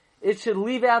 B'yoyim, it should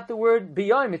leave out the word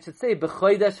b'yoyim. It should say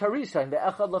b'chodesh harishon,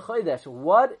 be'echad l'chodesh.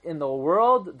 What in the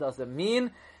world does it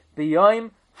mean?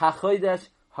 B'yoyim hachodesh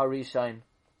harishon.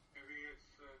 Maybe it's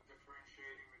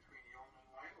differentiating between Yom and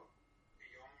Laila. The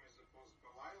Yom is opposed to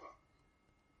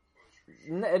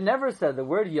Laila. It never said. The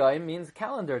word yoyim means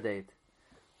calendar date.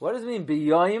 What does it mean?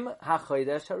 B'yoyim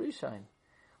hachodesh harishon.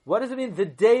 What does it mean, the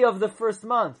day of the first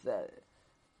month?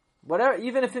 Whatever,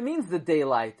 even if it means the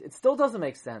daylight, it still doesn't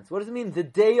make sense. What does it mean, the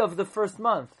day of the first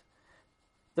month?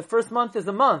 The first month is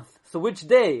a month. So which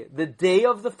day? The day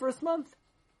of the first month?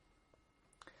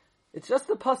 It's just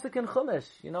a pasuk in Chumash,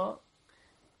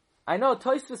 I know,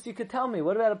 Tosfos, you could tell me,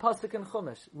 what about a pasuk in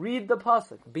Chumash? Read the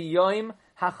pasuk. Biyoim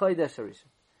hachodesh harishon.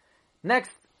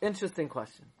 Next, interesting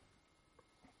question.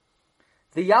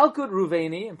 The Yalkut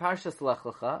Ruveni in Parshas Lech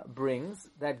Lecha brings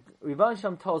that Ribono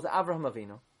Shel Olam tells Avraham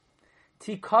Avinu,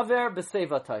 Tikaver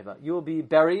b'seva taiva. You will be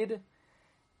buried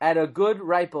at a good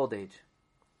ripe old age.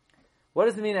 What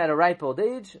does it mean at a ripe old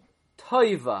age?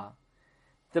 Toiva.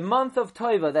 The month of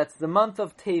Toiva, that's the month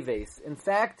of Teves. In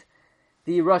fact,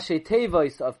 the Rashi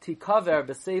Teves of Tikaver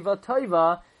b'seva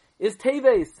taiva is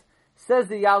Teves. Says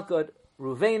the Yalkut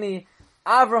Ruveni,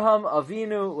 Avraham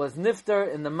Avinu was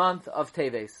nifter in the month of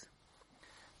Teves.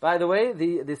 By the way,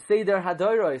 the Seder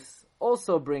Hadoros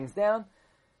also brings down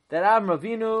that Avraham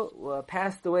Avinu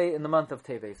passed away in the month of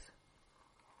Teves.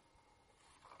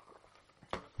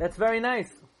 That's very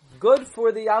nice. Good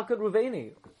for the Yalkut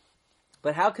Ruveni.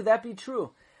 But how could that be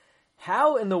true?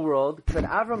 How in the world could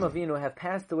Avraham Avinu have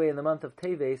passed away in the month of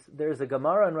Teves? There's a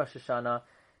Gemara in Rosh Hashanah,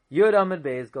 Yud Amud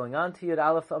Beis, going on to Yud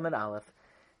Aleph Amud Aleph,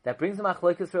 that brings the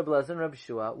Machlokes Reb Elazar and Reb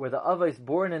Shua, where the Ava is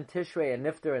born in Tishrei and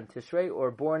Nifter in Tishrei,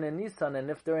 or born in Nisan and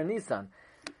Nifter in Nisan.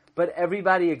 But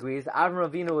everybody agrees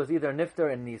Avraham Avinu was either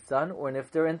Nifter in Nisan or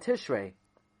Nifter in Tishrei.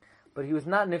 But he was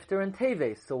not Nifter in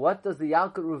Teves. So what does the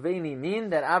Yalkut Ruveni mean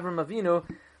that Avraham Avinu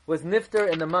was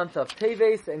Nifter in the month of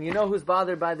Teves? And you know who's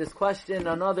bothered by this question?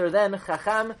 None other than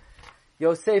Chacham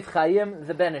Yosef Chaim,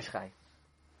 the Ben Ish Chai.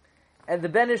 And the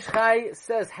Ben Ish Chai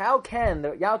says, how can the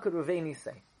Yalkut Ruveni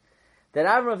say that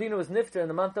Avraham Avinu was Nifter in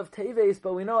the month of Teves,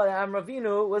 but we know that Avraham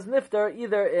Avinu was Nifter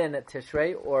either in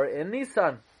Tishrei or in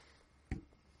Nisan?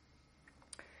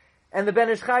 And the Ben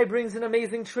Ish Chai brings an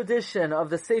amazing tradition of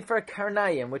the Sefer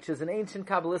Karnayim, which is an ancient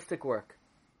Kabbalistic work,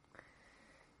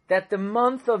 that the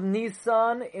month of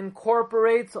Nisan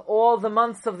incorporates all the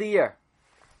months of the year.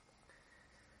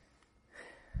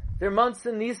 There are months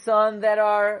in Nisan that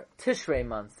are Tishrei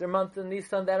months. There are months in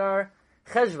Nisan that are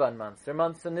Cheshvan months. There are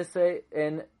months in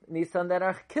Nisan that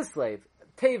are Kislev,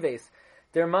 Teves.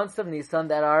 There are months of Nisan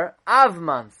that are Av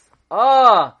months.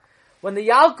 When the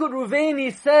Yalkut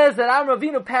Ruveni says that Avraham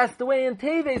Avinu passed away in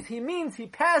Teves, he means he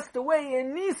passed away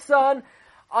in Nisan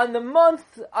on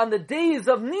the days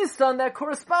of Nisan that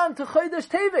correspond to Chodesh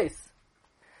Teves.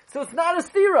 So it's not a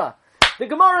stira. The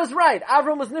Gemara is right.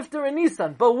 Avram was nifter in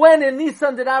Nisan. But when in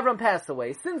Nisan did Avram pass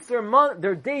away? Since there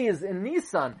are days in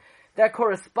Nisan that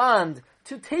correspond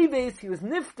to Teves, he was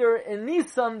nifter in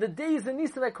Nisan, the days in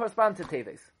Nisan that correspond to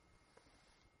Teves.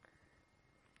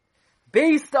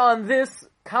 Based on this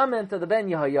comment of the Ben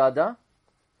Yehoyada,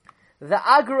 the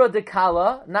Agara de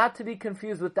Kala, not to be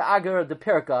confused with the Agara de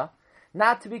Pirka,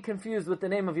 not to be confused with the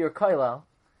name of your Koilel,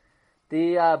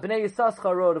 the Bnei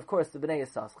Yissaschar wrote, of course, the Bnei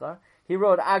Yissaschar. He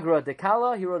wrote Agara de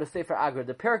Kala, he wrote a Sefer Agara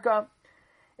de Pirka.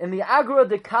 In the Agara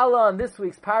de Kala on this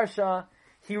week's Parsha,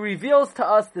 he reveals to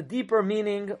us the deeper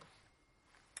meaning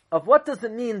of what does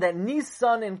it mean that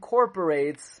Nisan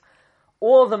incorporates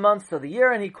all the months of the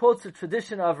year, and he quotes a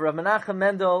tradition of Rav Menachem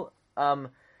Mendel,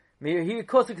 he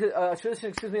quotes a tradition,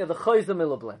 of the Chayzim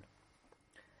Milublin.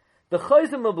 The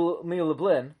Chayzim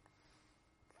Milublin,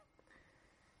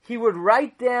 he would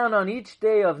write down on each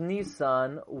day of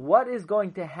Nisan what is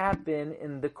going to happen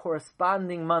in the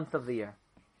corresponding month of the year.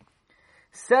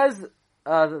 Says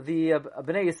the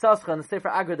Bnei Yissaschar in the Sefer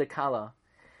Agara de Kala,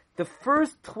 the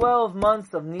first 12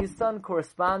 months of Nisan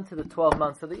correspond to the 12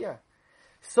 months of the year.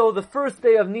 So the first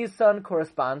day of Nisan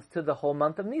corresponds to the whole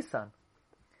month of Nisan.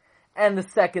 And the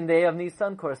second day of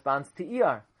Nisan corresponds to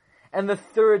Iyar. And the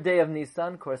third day of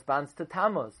Nisan corresponds to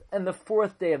Tammuz. And the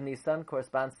fourth day of Nisan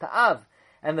corresponds to Av.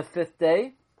 And the fifth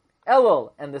day,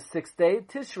 Elul. And the sixth day,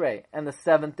 Tishrei. And the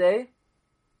seventh day,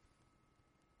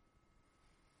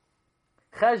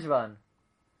 Cheshvan.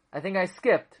 I think I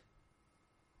skipped.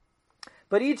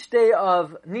 But each day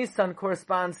of Nisan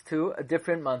corresponds to a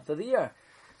different month of the year.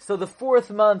 So the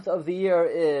fourth month of the year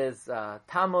is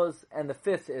Tammuz, and the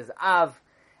fifth is Av,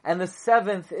 and the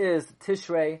seventh is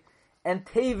Tishrei, and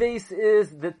Teves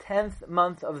is the 10th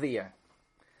month of the year.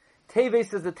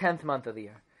 Teves is the 10th month of the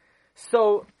year.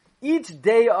 So each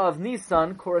day of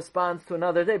Nisan corresponds to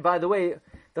another day. By the way,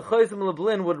 the Chayzim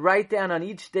Lublin would write down on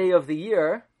each day of the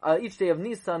year, each day of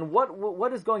Nisan,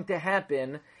 what is going to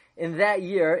happen in that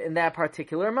year, in that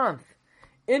particular month.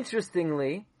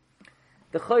 Interestingly,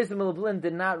 the Chayzim Lublin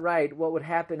did not write what would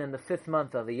happen in the 5th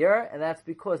month of the year, and that's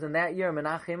because in that year,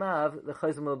 Menachem Av, the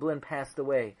Chayzim Lublin passed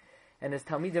away. And as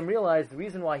Talmidim realized, the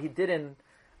reason why he didn't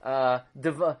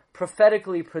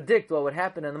prophetically predict what would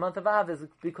happen in the month of Av is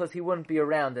because he wouldn't be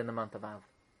around in the month of Av.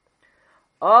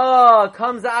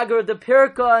 Comes Agar the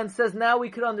Pirka and says, now we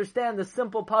could understand the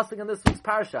simple pasuk in this week's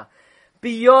parsha.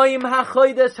 Biyoim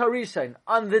hachodesh harishain,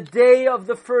 on the day of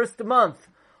the first month.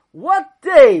 What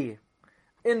day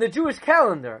in the Jewish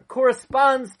calendar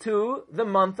corresponds to the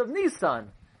month of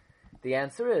Nisan? The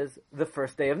answer is the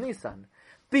first day of Nisan.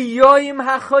 Biyoim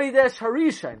hachodesh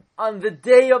harishain, on the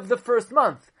day of the first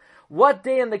month. What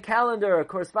day in the calendar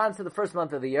corresponds to the first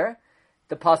month of the year?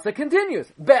 The pasuk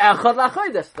continues. Be'echad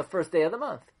lachodesh, the first day of the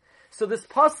month. So this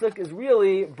pasuk is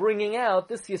really bringing out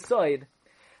this yisoid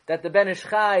that the Ben Ish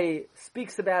Chai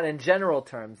speaks about in general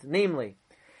terms, namely,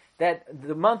 that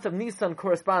the month of Nisan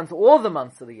corresponds to all the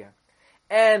months of the year.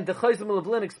 And the Chayzim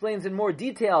Levlin explains in more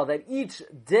detail that each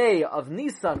day of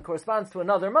Nisan corresponds to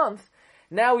another month.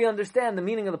 Now we understand the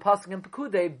meaning of the pasuk in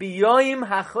Pekudei, Biyoim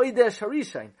hachodesh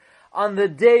harishain, on the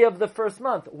day of the first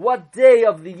month. What day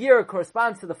of the year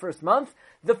corresponds to the first month?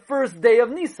 The first day of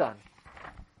Nisan.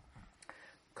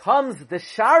 Comes the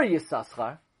Shar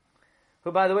Yisachar,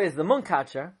 who by the way is the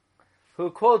Munkatcher, who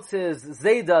quotes his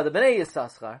Zayda, the Bnei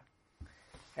Yisachar,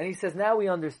 and he says, now we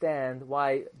understand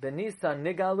why Benisan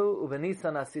Nigalu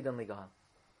uBenisan Asidan Ligal.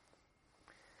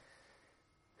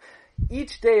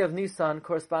 Each day of Nisan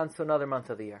corresponds to another month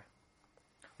of the year.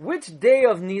 Which day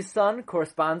of Nisan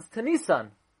corresponds to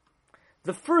Nisan?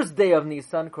 The first day of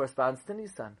Nisan corresponds to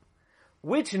Nisan.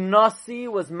 Which Nasi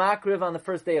was Makriv on the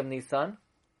first day of Nisan?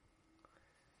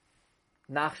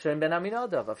 Nachshon ben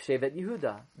Aminadav of Shevet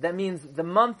Yehuda. That means the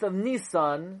month of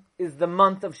Nisan is the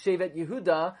month of Shevet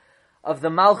Yehuda, of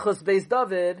the Malchus Beis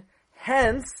David.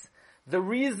 Hence, the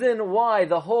reason why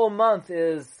the whole month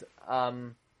is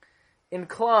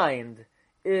inclined,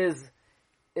 is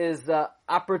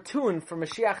opportune for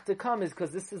Mashiach to come, is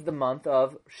because this is the month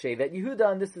of Shevet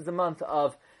Yehuda, and this is the month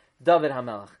of David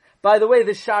HaMelech. By the way,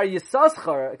 the Shar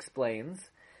Yisachar explains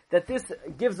that this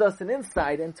gives us an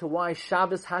insight into why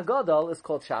Shabbos Hagadol is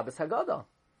called Shabbos Hagadol.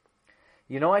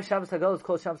 You know why Shabbos Hagadol is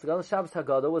called Shabbos Hagadol? Shabbos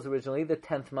Hagadol was originally the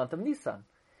 10th month of Nisan.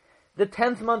 The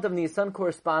 10th month of Nisan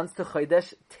corresponds to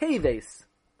Chodesh Teves.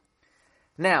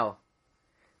 Now,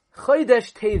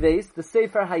 Chodesh Teves, the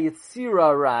Sefer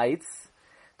HaYetzirah writes,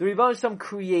 the Rebbeinu Shalom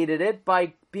created it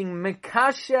by being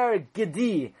Mekasher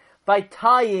Gedi, by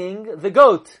tying the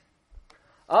goat.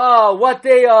 What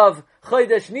day of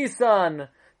Chodesh Nisan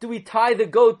do we tie the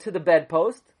goat to the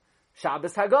bedpost?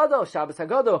 Shabbos Hagadol, Shabbos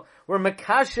Hagadol. We're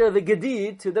Mekasher the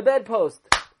Gedi to the bedpost.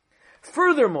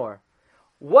 Furthermore,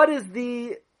 what is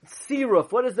the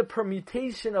siruf, what is the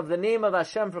permutation of the name of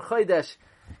Hashem for Chodesh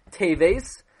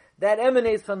Teves? That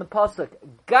emanates from the pasuk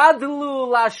Gadlu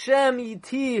Lashem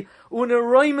iti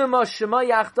uneroimim hashema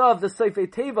yachdav, the Sefer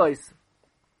Teves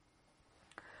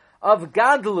of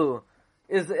Gadlu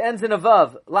ends in a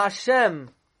vav, Lashem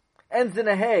ends in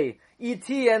a hey,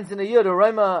 iti ends in a yud,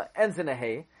 Uroima ends in a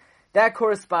hey. That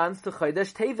corresponds to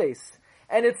Chodesh Teves,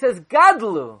 and it says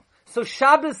Gadlu. So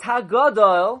Shabbos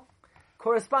Hagadol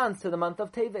corresponds to the month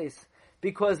of Teves,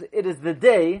 because it is the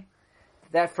day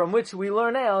that from which we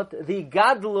learn out the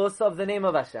Gadlus of the name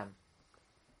of Hashem.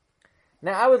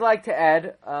 Now I would like to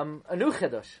add a new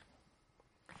Chiddush,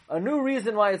 a new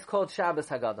reason why it's called Shabbos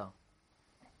Hagadol.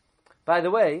 By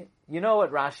the way, you know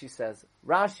what Rashi says.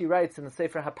 Rashi writes in the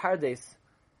Sefer HaPardes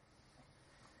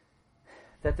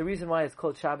that the reason why it's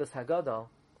called Shabbos Hagadol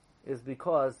is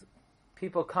because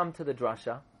people come to the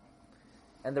drasha,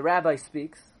 and the rabbi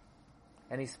speaks,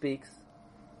 and he speaks,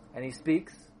 and he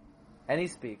speaks, and he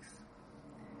speaks.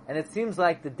 And it seems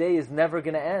like the day is never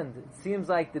going to end. It seems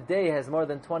like the day has more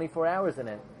than 24 hours in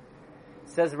it.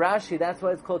 Says Rashi, that's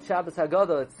why it's called Shabbos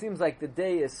Hagadol. It seems like the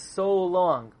day is so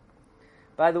long.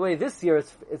 By the way, this year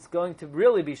it's going to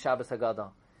really be Shabbos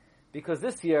Hagadol, because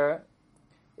this year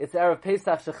it's Erev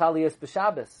Pesach Shechali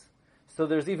B'Shabbos. So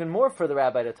there's even more for the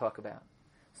rabbi to talk about.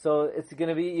 So it's going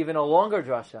to be even a longer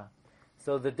drasha.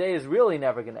 So the day is really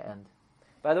never going to end.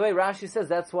 By the way, Rashi says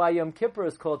that's why Yom Kippur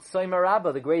is called Soimer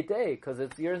Rabbah, the great day, because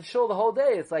you're in shul the whole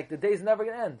day. It's like the day's never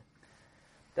going to end.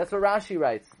 That's what Rashi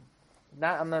writes.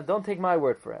 Don't take my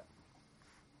word for it.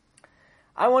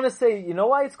 I want to say, you know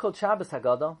why it's called Shabbos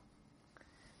Hagadol?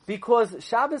 Because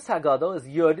Shabbos Hagadol is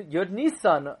Yud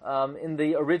Nisan in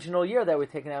the original year that we're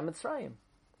taking out of Mitzrayim.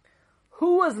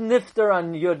 Who was Nifter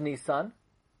on Yud Nisan?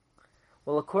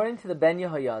 Well, according to the Ben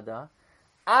Yehoyada,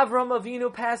 Avram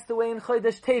Avinu passed away in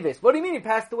Chodesh Teves. What do you mean he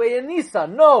passed away in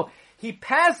Nisan? No, he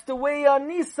passed away on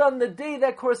Nisan, the day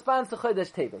that corresponds to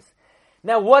Chodesh Teves.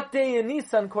 Now, what day in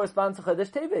Nisan corresponds to Chodesh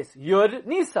Teves? Yud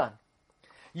Nisan.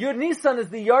 Yud Nisan is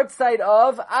the yard site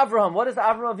of Avraham. What is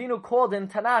Avram Avinu called in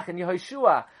Tanakh, in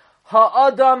Yehoshua?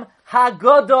 Ha'adam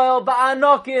hagadol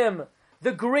ba'anokim,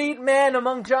 the great man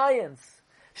among giants.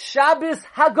 Shabbos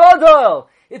hagadol,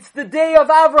 it's the day of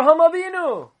Avraham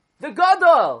Avinu, the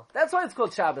Gadol. That's why it's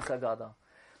called Shabbos hagadol.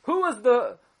 Who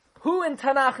in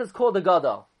Tanakh is called a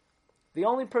Gadol? The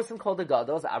only person called a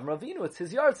Gadol is Avraham Avinu. It's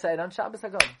his yard site on Shabbos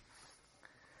hagadol.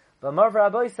 But Marv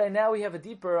Rabbi say now we have a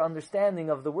deeper understanding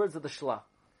of the words of the Shlah.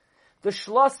 The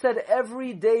Shlah said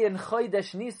every day in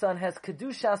Chodesh Nisan has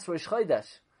Kedushas Rosh Chodesh.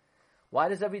 Why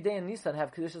does every day in Nisan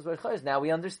have Kedushas Rosh Chodesh? Now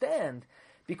we understand.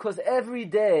 Because every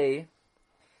day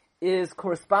is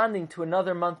corresponding to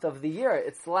another month of the year.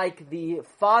 It's like the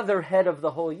fatherhead of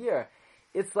the whole year.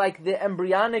 It's like the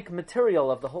embryonic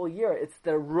material of the whole year. It's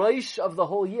the Rosh of the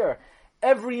whole year.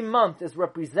 Every month is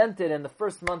represented in the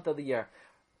first month of the year.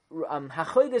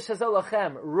 HaChodesh Hazel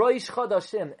Lachem, Rosh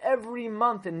Chodashim, every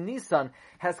month in Nisan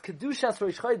has Kedushas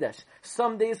Rosh Chodesh.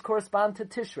 Some days correspond to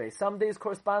Tishrei, some days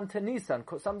correspond to Nisan,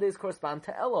 some days correspond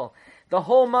to Elul. The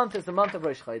whole month is the month of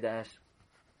Rosh Chodesh.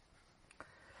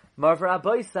 Marv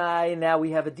Rabbi say, now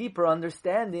we have a deeper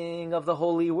understanding of the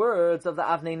holy words of the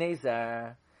Avnei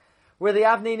Nezer, where the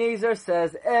Avnei Nezer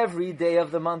says, every day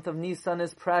of the month of Nisan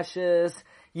is precious.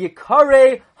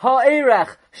 Yikare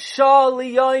ha'erech shal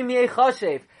liyoim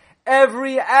yechashev.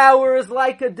 Every hour is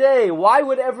like a day. Why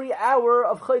would every hour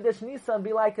of Chodesh Nisan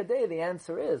be like a day? The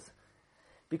answer is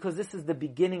because this is the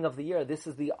beginning of the year. This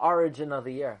is the origin of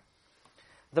the year.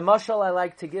 The mashal I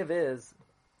like to give is,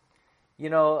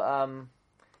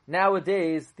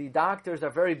 nowadays the doctors are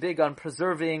very big on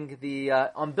preserving the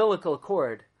umbilical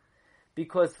cord,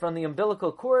 because from the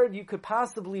umbilical cord you could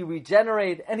possibly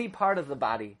regenerate any part of the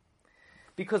body.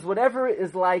 Because whatever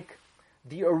is like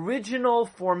the original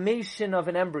formation of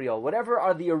an embryo, whatever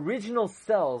are the original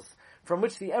cells from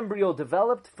which the embryo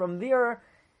developed, from there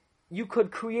you could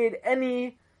create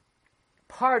any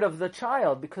part of the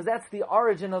child, because that's the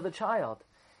origin of the child.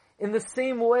 In the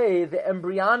same way, the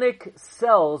embryonic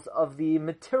cells of the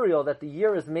material that the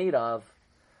year is made of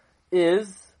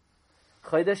is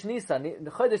Chodesh Nisan.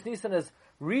 Chodesh Nisan is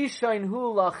Rishon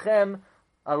Hu Lachem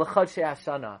Al Chodshei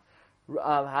Hashana.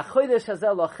 HaChodesh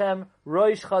Hazel Lachem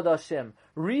Rosh Chodashim.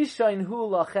 Rishon Hu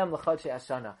Lachem L'Chodshei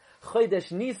Hashana.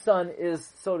 Chodesh Nisan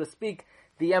is, so to speak,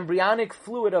 the embryonic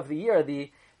fluid of the year,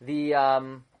 the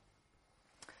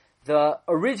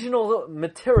original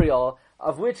material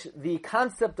of which the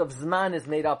concept of Zman is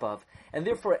made up of. And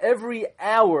therefore every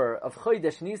hour of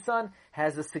Chodesh Nisan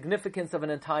has the significance of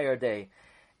an entire day.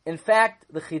 In fact,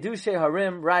 the Chidushei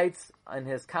Harim writes in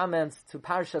his comments to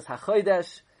Parshas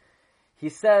HaChodesh, he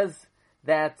says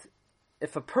that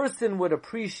if a person would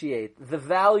appreciate the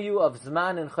value of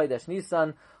Zman in Chodesh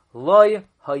Nisan, loy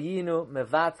hayinu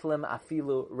mevatlem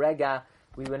afilu rega,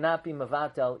 we would not be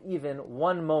mevatel even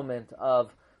one moment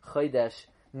of Chodesh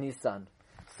Nisan.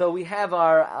 So we have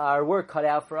our work cut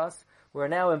out for us. We're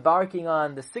now embarking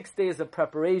on the 6 days of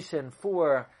preparation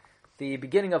for the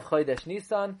beginning of Chodesh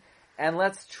Nisan, and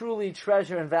let's truly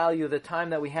treasure and value the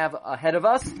time that we have ahead of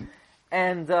us.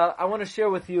 And I want to share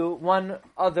with you one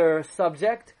other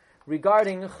subject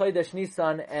regarding Chodesh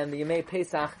Nisan and the Yemei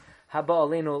Pesach Haba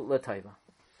Aleinu L'Taiva.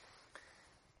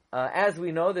 As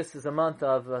we know, this is a month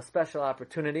of special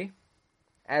opportunity,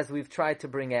 as we've tried to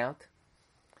bring out.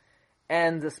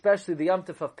 And especially the Yom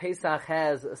Tov of Pesach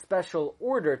has a special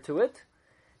order to it.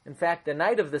 In fact, the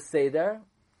night of the Seder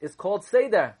is called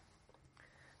Seder.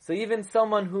 So even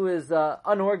someone who is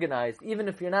unorganized, even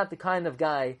if you're not the kind of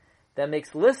guy that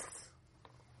makes lists,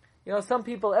 some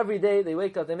people every day they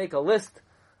wake up, they make a list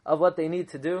of what they need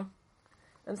to do.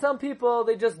 And some people,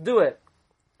 they just do it.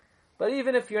 But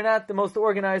even if you're not the most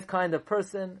organized kind of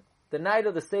person, the night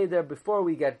of the Seder, before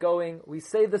we get going, we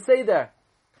say the Seder.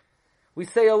 We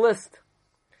say a list.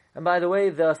 And by the way,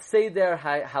 the Seder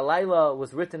Halayla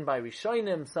was written by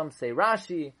Rishonim. Some say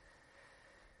Rashi.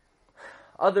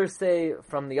 Others say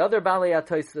from the other Balei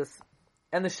HaTosfos.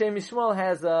 And the Shem Yishmael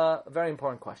has a very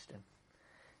important question.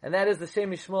 And that is, the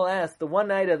Shem Yishmael asked, the one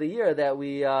night of the year that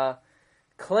we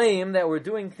claim that we're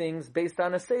doing things based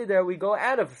on a Seder, we go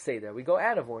out of Seder. We go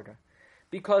out of order.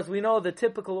 Because we know the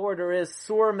typical order is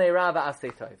Sur Meirav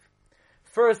Aseh Tov.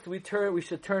 First, we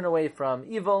should turn away from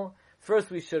evil.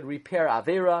 First, we should repair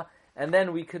Avera, and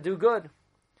then we could do good.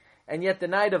 And yet, the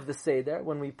night of the Seder,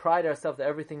 when we pride ourselves that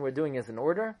everything we're doing is in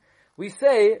order, we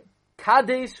say,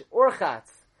 Kadesh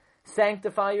Orchatz,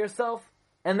 sanctify yourself,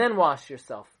 and then wash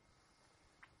yourself.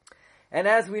 And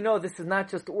as we know, this is not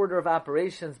just order of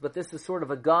operations, but this is sort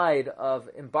of a guide of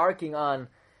embarking on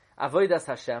Avodas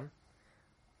Hashem.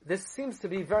 This seems to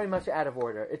be very much out of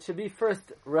order. It should be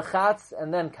first Rechatz,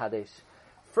 and then Kadesh.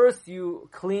 First you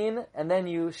clean, and then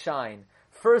you shine.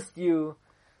 First you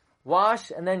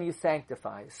wash, and then you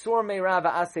sanctify. Sur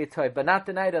meirava asay toy, but not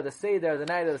the night of the Seder. The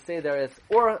night of the Seder is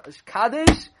or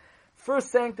Kaddish.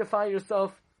 First sanctify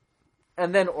yourself,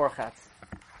 and then Orchatz.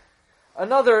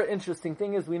 Another interesting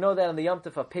thing is we know that on the Yom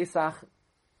Tov of Pesach,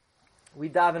 we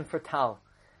daven for Tal.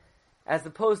 As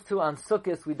opposed to on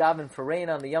Sukkot, we daven for rain.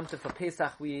 On the Yom Tov of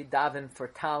Pesach, we daven for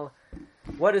Tal.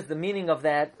 What is the meaning of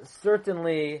that?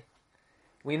 Certainly,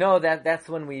 we know that that's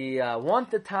when we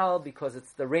want the Tal because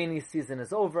it's the rainy season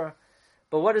is over.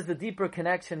 But what is the deeper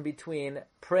connection between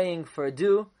praying for a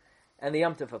dew and the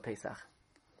Yom Tov of Pesach?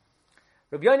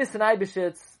 Rabbi Yonasan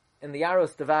Eibeshitz in the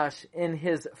Yaros Davash, in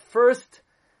his first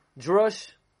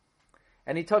drush,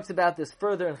 and he talks about this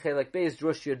further in Chelek Beis,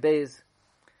 Drush Yud Beis.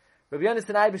 Rabbi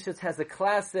Yonasan Eibeshitz has a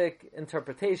classic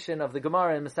interpretation of the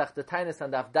Gemara in Masechta Taanis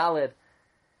on Daf Daled,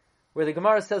 where the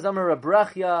Gemara says, Amar Rab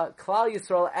Brachya, Klal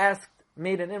Yisrael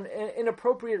made an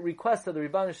inappropriate request of the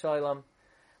Rebbeinu Shalom,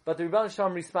 but the Rebbeinu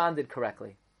Shalom responded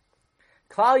correctly.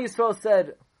 Klal Yisrael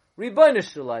said, Rebbeinu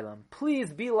Shalom,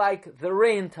 please be like the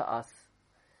rain to us.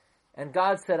 And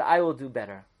God said, I will do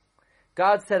better.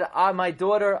 God said, my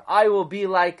daughter, I will be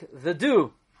like the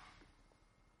dew.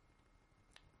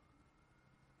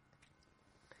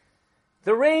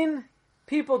 The rain,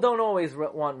 people don't always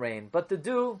want rain. But the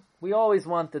dew, we always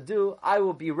want the dew. I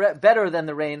will be better than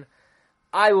the rain.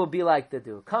 I will be like the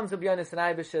dew. Comes Rabbi Yonasan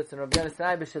Eibeshitz, and Rabbi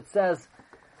Yonasan Eibeshitz says,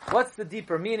 what's the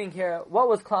deeper meaning here? What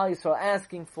was Klal Yisrael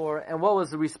asking for? And what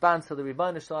was the response of the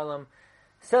Rebbeinu Shalom?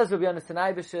 Says Rabbi Yonasan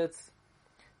Eibeshitz,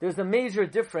 there's a major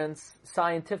difference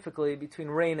scientifically between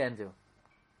rain and dew.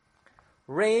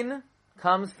 Rain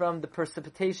comes from the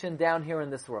precipitation down here in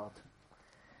this world.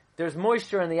 There's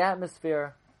moisture in the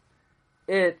atmosphere.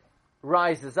 It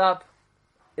rises up.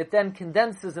 It then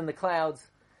condenses in the clouds,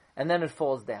 and then it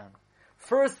falls down.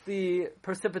 First, the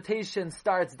precipitation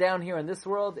starts down here in this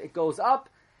world. It goes up,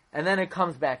 and then it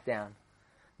comes back down.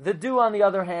 The dew, on the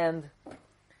other hand,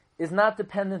 is not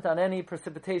dependent on any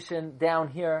precipitation down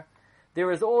here. There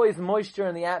is always moisture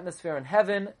in the atmosphere in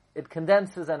heaven. It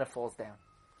condenses and it falls down.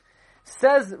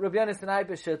 Says Rabbi Yonasan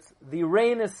Eibeshitz, the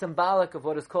rain is symbolic of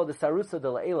what is called the Sarusa de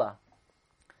La'ela.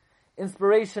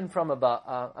 Inspiration from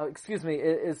above,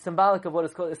 is symbolic of what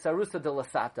is called the Sarusa de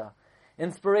Lasata.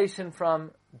 Inspiration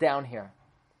from down here.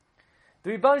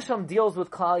 The Rebbeinu Shalom deals with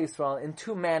Klal Yisrael in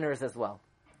two manners as well.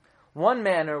 One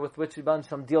manner with which Rebbeinu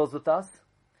Shalom deals with us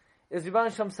is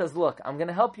Rebbeinu Shalom says, look, I'm going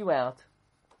to help you out.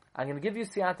 I'm going to give you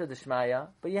siyata d'shmaya,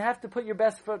 but you have to put your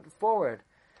best foot forward.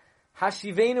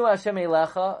 Hashivenu Hashem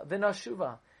elecha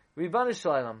v'nashuva. Rebbeinu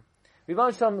Shalom.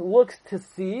 Rebbeinu Shalom looks to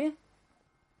see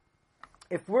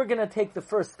if we're going to take the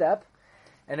first step,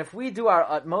 and if we do our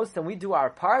utmost and we do our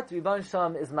part, Rebbeinu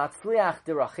Shalom is matzliach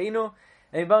derachenu,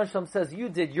 and Rebbeinu Shalom says, you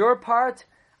did your part,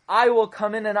 I will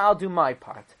come in and I'll do my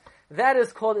part. That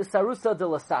is called isarusa de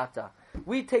lasata.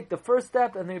 We take the first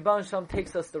step, and the Rebbeinu Shalom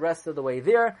takes us the rest of the way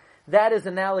there. That is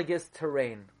analogous to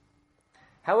rain.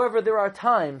 However, there are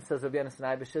times, says Rabbi Yonasan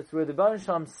Eibeshitz, where the Rebbeinu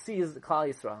Shalom sees Klal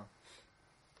Yisrael.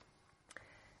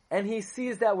 And he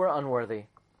sees that we're unworthy.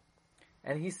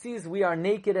 And he sees we are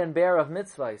naked and bare of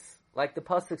mitzvahs. Like the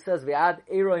Pasuk says, Ve'ad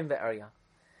Eiroim ve'arya.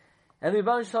 And the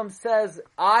Rebbeinu Shalom says,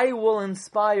 I will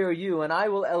inspire you and I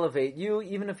will elevate you,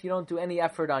 even if you don't do any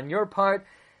effort on your part.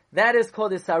 That is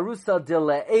called Isarusa de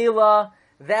La'ela.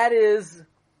 That is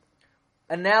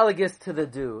analogous to the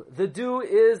dew. The dew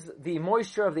is the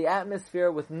moisture of the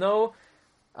atmosphere with no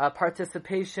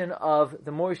participation of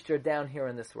the moisture down here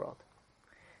in this world.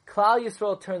 Klal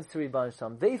Yisrael turns to Rebbeinu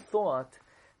Shalom. They thought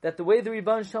that the way the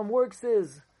Rebbeinu Shalom works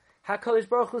is, HaKadosh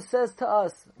Baruch Hu says to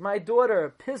us, my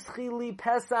daughter, Pischi li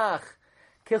Pesach,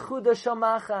 kechuda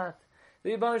shamachat.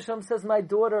 The Rebbeinu Shalom says, my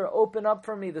daughter, open up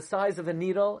for me the size of a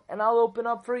needle, and I'll open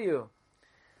up for you.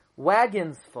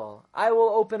 Wagons full, I will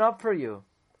open up for you.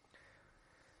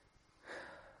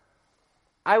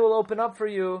 I will open up for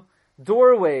you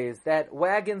doorways that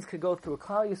wagons could go through.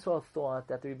 Klal Yisrael thought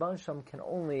that the Rebbeinu Shalom can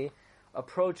only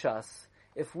approach us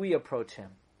if we approach him.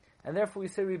 And therefore we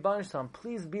say, Rebbeinu Shalom,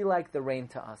 please be like the rain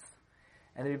to us.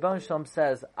 And the Rebbeinu Shalom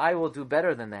says, I will do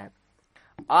better than that.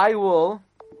 I will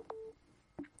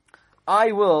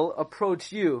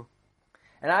approach you,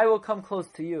 and I will come close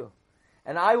to you,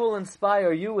 and I will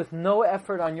inspire you with no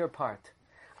effort on your part.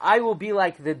 I will be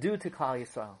like the dew to Klal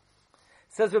Yisrael.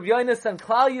 Says Rabbi Yonasan,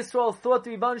 Klal Yisrael thought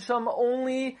the Rebbeinu Shalom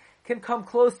only can come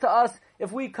close to us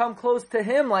if we come close to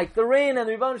him like the rain. And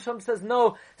the Rebbeinu Shalom says,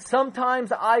 no,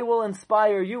 sometimes I will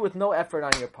inspire you with no effort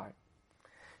on your part.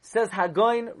 Says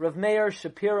Hagoin, Rav Meir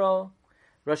Shapiro,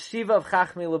 Rosh Yeshiva of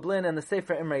Chachmei Lublin, and the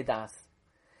Sefer Imrei Das.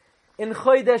 In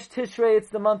Chodesh Tishrei, it's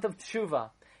the month of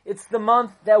Tshuva. It's the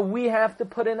month that we have to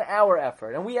put in our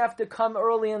effort, and we have to come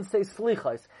early and say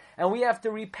slichos, and we have to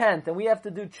repent, and we have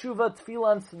to do tshuva,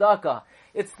 tefillah, and tzedakah.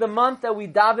 It's the month that we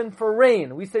daven for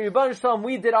rain. We say, Rebbeinu Shalom,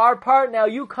 we did our part, now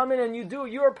you come in and you do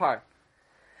your part.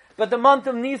 But the month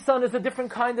of Nisan is a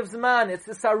different kind of Zman. It's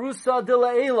the Sarusa de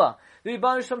La'ela. The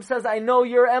Rebbeinu Shalom says, I know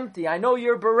you're empty, I know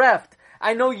you're bereft,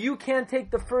 I know you can't take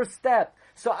the first step,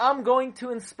 so I'm going to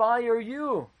inspire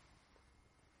you.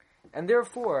 And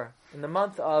therefore, in the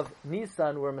month of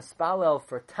Nisan, we're mispalel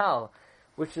for Tal,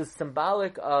 which is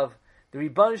symbolic of the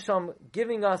Rebbeinu Shalom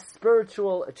giving us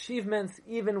spiritual achievements,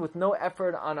 even with no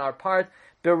effort on our part,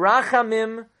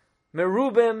 berachamim,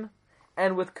 merubim,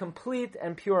 and with complete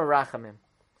and pure rachamim.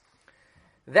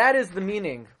 That is the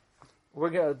meaning.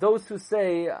 Those who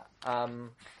say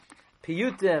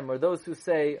piyutim, or those who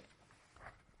say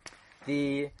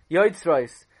the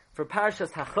yotzros for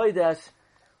Parshas HaChodesh,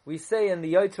 we say in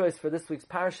the yotzros for this week's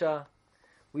parsha,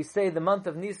 we say the month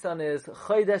of Nisan is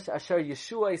Chodesh Asher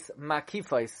Yeshuos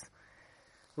Makifos.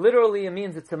 Literally, it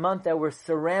means it's a month that we're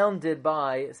surrounded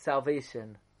by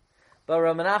salvation. But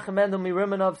Rav Menachem Mendel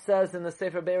Mirimanov says in the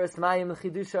Sefer Be'eres Mayim, the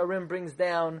Chidush Arim brings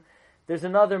down, there's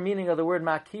another meaning of the word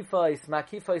Makifos.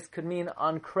 Makifos could mean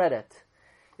on credit.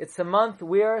 It's a month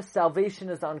where salvation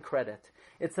is on credit.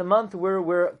 It's a month where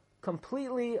we're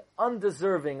completely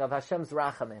undeserving of Hashem's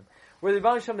rachamim. Where the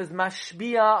Rebbeinu Shalom is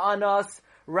mashbiya on us,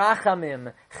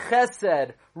 rachamim,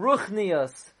 chesed,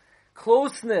 ruchnius,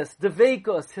 closeness,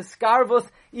 devekos, hiskarvos,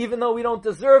 even though we don't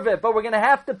deserve it, but we're going to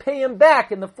have to pay him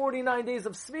back in the 49 days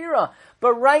of Sfira.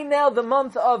 But right now, the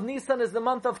month of Nisan is the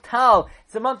month of Tal.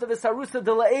 It's the month of the Sarusa de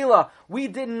La'ela. We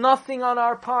did nothing on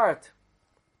our part.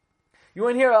 You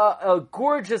want to hear a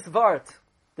gorgeous vart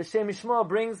the Shem Yishmael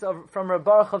brings from Reb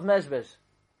Baruch of Mezhvesh.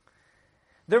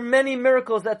 There are many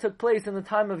miracles that took place in the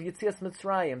time of Yetzias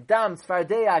Mitzrayim. Dam,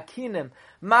 Sfardeya, Kinim,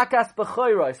 Makas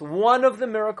B'choros. One of the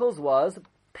miracles was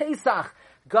Pesach.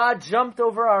 God jumped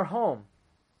over our home.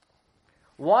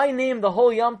 Why name the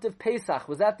whole Yom Tov Pesach?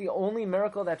 Was that the only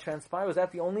miracle that transpired? Was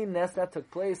that the only nest that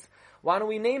took place? Why don't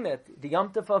we name it the Yom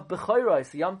Tov of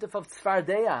B'choros, the Yom Tov of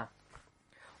Sfardeya?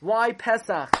 Why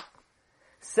Pesach?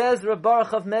 Says Reb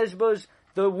Baruch of Mezhbush,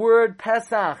 the word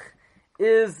Pesach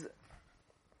is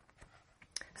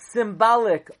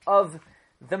symbolic of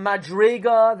the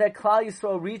madrega that Klal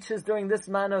Yisrael reaches during this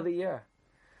man of the year,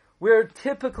 where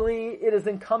typically it is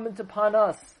incumbent upon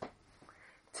us.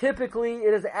 Typically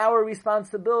it is our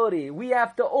responsibility. We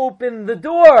have to open the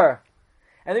door.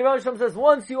 And the Rebbeinu Shalom says,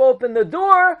 once you open the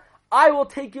door, I will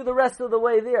take you the rest of the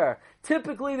way there.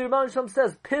 Typically the Rebbeinu Shalom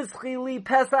says, Pischi li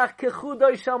Pesach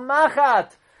kechudoy shel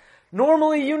machat.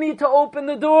 Normally you need to open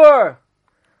the door.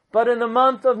 But in the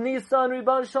month of Nisan,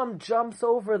 Rebbeinu Shalom jumps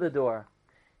over the door.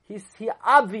 He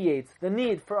obviates the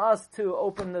need for us to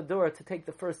open the door, to take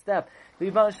the first step.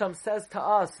 Rebbeinu Shalom says to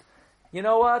us, you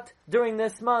know what? During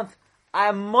this month,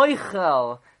 I'm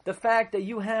moichel the fact that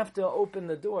you have to open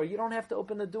the door. You don't have to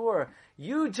open the door.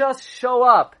 You just show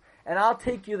up, and I'll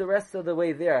take you the rest of the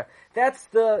way there. That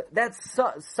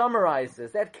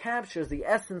summarizes, that captures the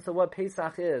essence of what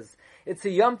Pesach is. It's a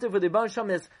Yom Tov where the Rebbeinu Shalom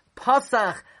is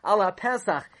Pasach ala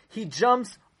Pesach. He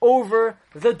jumps over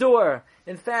the door.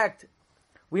 In fact,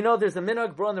 we know there's a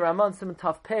minhag brought in the Ramban Siman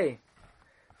Taf Pei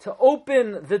to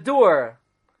open the door,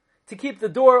 to keep the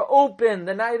door open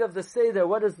the night of the Seder.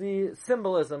 What is the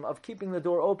symbolism of keeping the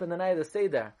door open the night of the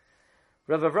Seder?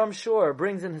 Rav Avram Shor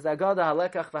brings in his Agada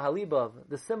Halekach V'Halibav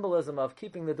the symbolism of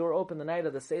keeping the door open the night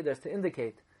of the Seder is to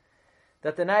indicate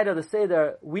that the night of the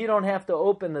Seder, we don't have to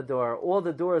open the door. All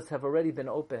the doors have already been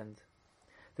opened.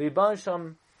 The Rebbeinu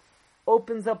Shalom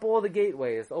opens up all the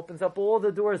gateways, opens up all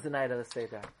the doors the night of the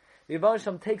Seder. The Rebbeinu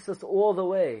Shalom takes us all the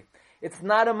way. It's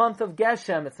not a month of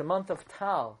Geshem, it's a month of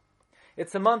Tal.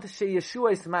 It's a month of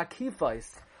Yeshuos Makifos.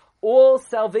 All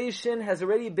salvation has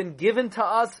already been given to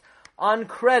us on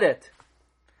credit.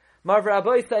 Marv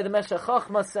Rabbeisai, the Meshech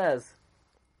Chochmah, says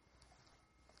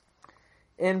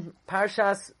in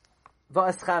Parshas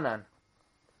Va'eschanan,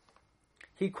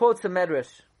 he quotes a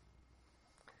medrash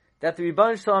that the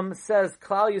Rebbeinu Shalom says,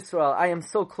 Klal Yisrael, I am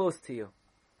so close to you.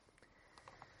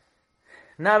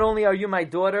 Not only are you my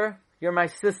daughter, you're my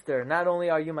sister. Not only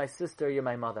are you my sister, you're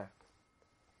my mother.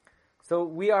 So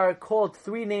we are called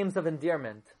three names of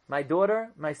endearment. My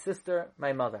daughter, my sister,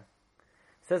 my mother.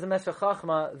 Says in Meshech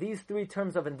Chochmah, these three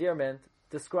terms of endearment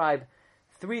describe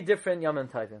three different Yom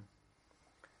Tovim.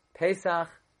 Pesach,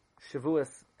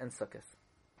 Shavuos, and Sukkot.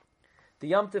 The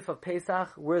Yom Tov of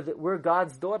Pesach, we're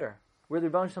God's daughter. We're the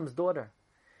Rebbeinu Shalom's daughter.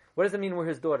 What does it mean we're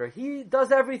his daughter? He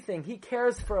does everything. He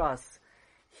cares for us.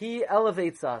 He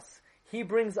elevates us. He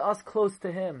brings us close to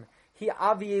him. He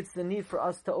obviates the need for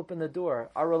us to open the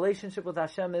door. Our relationship with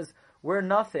Hashem is, we're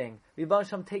nothing. Rebbeinu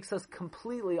Shalom takes us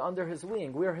completely under His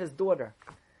wing. We're His daughter.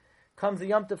 Comes the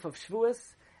Yom Tov of Shavuos,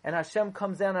 and Hashem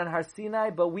comes down on Har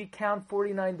Sinai, but we count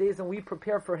 49 days and we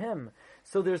prepare for Him.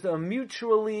 So there's a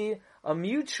mutual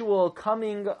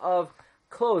coming of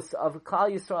close of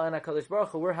Klal Yisrael and HaKadosh Baruch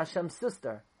Hu. We're Hashem's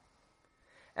sister.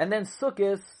 And then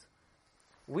Sukkot,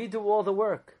 we do all the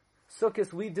work.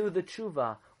 Sukkot, we do the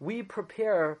tshuva. We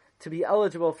prepare to be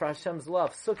eligible for Hashem's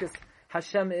love. Sukkot,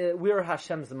 we're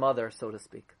Hashem's mother, so to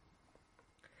speak.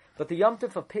 But the Yom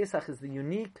Tov of Pesach is the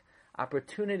unique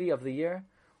opportunity of the year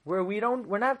where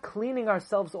we're not cleaning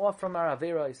ourselves off from our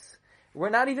Averos. We're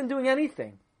not even doing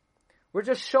anything. We're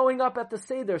just showing up at the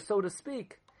Seder, so to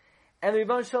speak. And the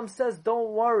Rebbeinu Shalom says,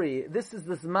 don't worry, this is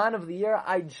the Zman of the year.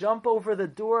 I jump over the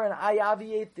door and I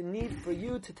obviate the need for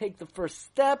you to take the first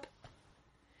step.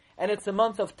 And it's a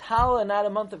month of Tal and not a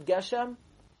month of Geshem.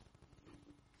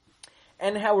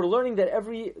 And how we're learning that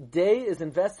every day is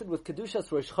invested with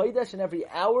Kedushas Rosh Chodesh, and every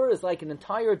hour is like an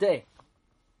entire day.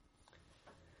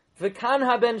 V'kan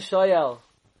haben shoyel.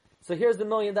 So here's the $1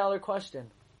 million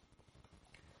question.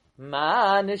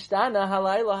 Ma nishtana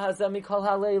halayla hazeh mikol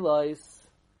halaylos.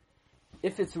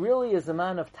 If it's really a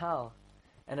Zman of Tal,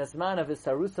 and a Zman of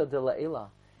Isarusa de La'ila,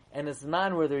 and a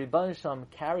Zman where the Rebbeinu Shalom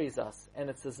carries us, and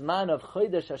it's a Zman of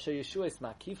Chodesh Asher Yeshuas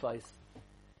Makifais,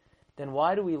 then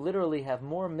why do we literally have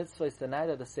more mitzvahs the night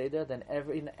of the Seder than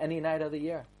any night of the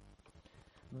year?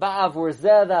 Ba'avur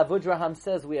zeh, the Avudraham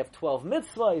says we have 12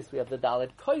 mitzvahs, we have the Dalet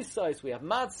Koisais, we have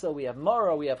Matzah, we have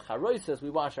Mara, we have Charoises, we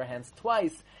wash our hands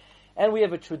twice, and we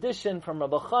have a tradition from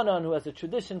Rabbi Chanan, who has a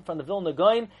tradition from the Vilna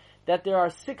Gaon, that there are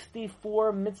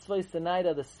 64 mitzvahs the night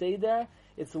of the Seder.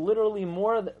 It's literally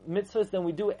more mitzvahs than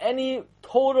we do any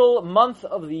total month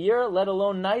of the year, let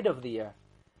alone night of the year.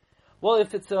 Well,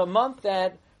 if it's a month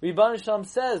that Rebbeinu Shalom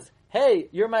says, hey,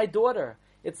 you're my daughter,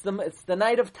 it's the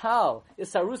night of Tal,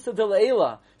 it's Arusa de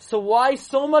Leila, so why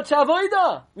so much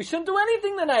avodah? We shouldn't do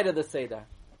anything the night of the Seder.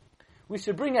 We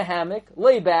should bring a hammock,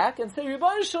 lay back, and say,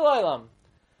 Rebbeinu Shalom,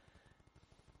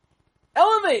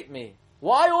 elevate me.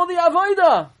 Why all the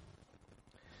avodah?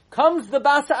 Comes the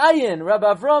Bas Ayin,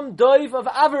 Rabbi Avram Doiv of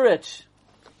Averich.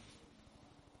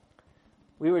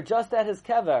 We were just at his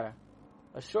kever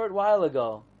a short while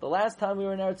ago, the last time we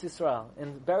were in Eretz Yisrael,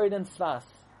 buried in Sfas.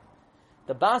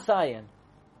 The Bas Ayin.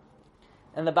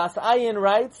 And the Bas Ayin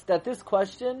writes that this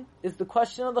question is the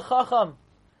question of the Chacham.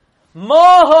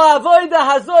 Moho avoida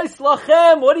hazois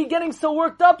lachem. What are you getting so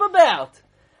worked up about?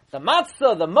 The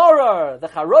matzah, the morar, the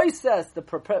charoises, the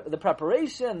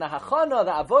preparation, the hachana,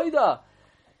 the avoida.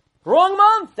 Wrong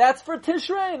month. That's for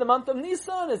Tishrei. The month of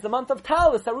Nisan is the month of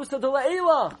Tal. It's Arusa de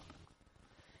La'ela.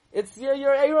 It's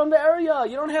your Eiram the area.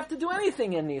 You don't have to do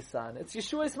anything in Nisan. It's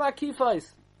Yeshua's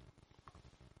Makifais.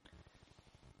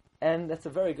 And that's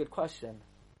a very good question.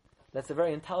 That's a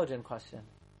very intelligent question.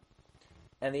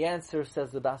 And the answer, says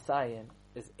the Bas Ayin,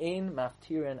 is Ein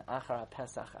Maftirin Achar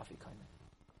Pesach Afikoinen.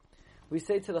 We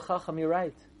say to the Chacham, you're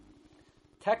right.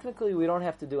 Technically, we don't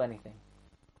have to do anything.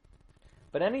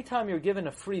 But anytime you're given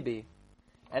a freebie,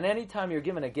 and anytime you're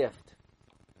given a gift,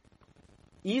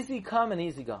 easy come and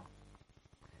easy go.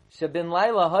 Shebin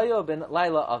laila hayo bin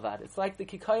laila avad. It's like the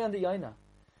kikaya and the yaina.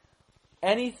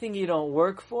 Anything you don't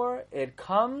work for, it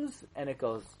comes and it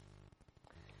goes.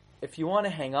 If you want to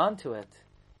hang on to it,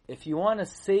 if you want to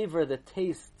savor the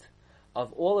taste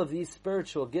of all of these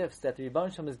spiritual gifts that the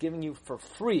Rebbeinu Shalom is giving you for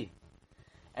free,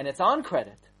 and it's on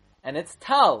credit, and it's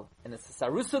tal, and it's the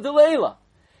sarusa de leila,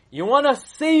 you want to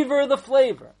savor the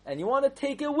flavor, and you want to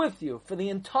take it with you for the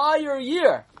entire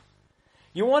year.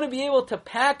 You want to be able to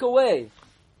pack away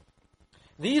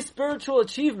these spiritual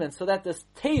achievements so that this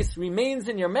taste remains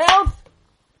in your mouth,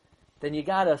 then you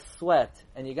gotta sweat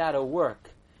and you gotta work.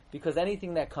 Because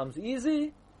anything that comes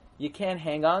easy, you can't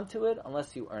hang on to it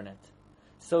unless you earn it.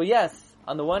 So yes,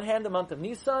 on the one hand, the month of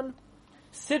Nisan,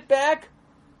 sit back,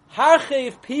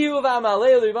 harchev piyu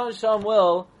v'amalei, the Rebbeinu Shalom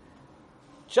will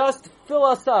just fill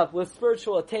us up with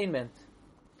spiritual attainment.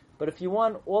 But if you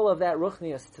want all of that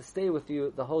ruchnius to stay with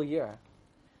you the whole year,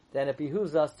 then it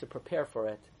behooves us to prepare for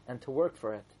it and to work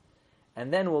for it.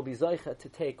 And then we'll be zoicha to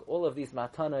take all of these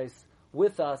matanos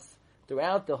with us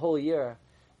throughout the whole year,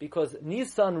 because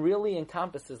Nisan really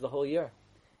encompasses the whole year.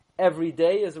 Every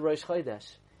day is a Rosh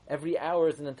Chodesh. Every hour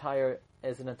is an entire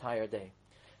day.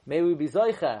 May we be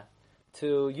zoicha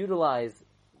to utilize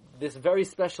this very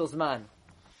special Zman.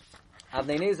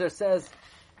 Avnei Nezer says,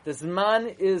 the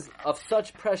Zman is of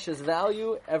such precious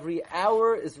value, every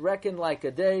hour is reckoned like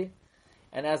a day.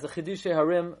 And as the Chidushei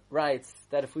Harim writes,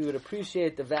 that if we would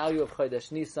appreciate the value of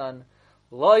Chodesh Nisan,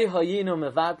 Loi hayinu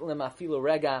mevatlim afilu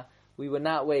rega, we would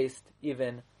not waste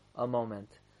even a moment.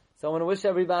 So I want to wish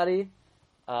everybody,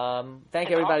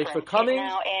 thank everybody for coming.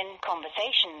 Now in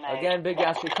conversation mode. Again, big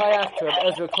Yashir Koyach to Rav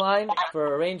Ezra Klein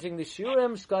for arranging the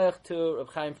shiurim. Shkoyach to Rav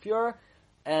Chaim Fuhrer.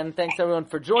 And thanks everyone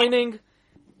for joining.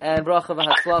 And bracha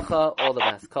v'hatzlacha, all the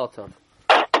best. Kol tov.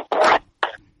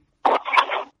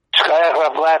 Shkoyach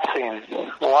Rav Blatstein.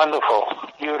 Wonderful.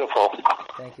 Beautiful.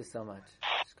 Thank you so much.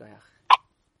 Shkoyach.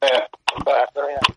 Yeah. Bye.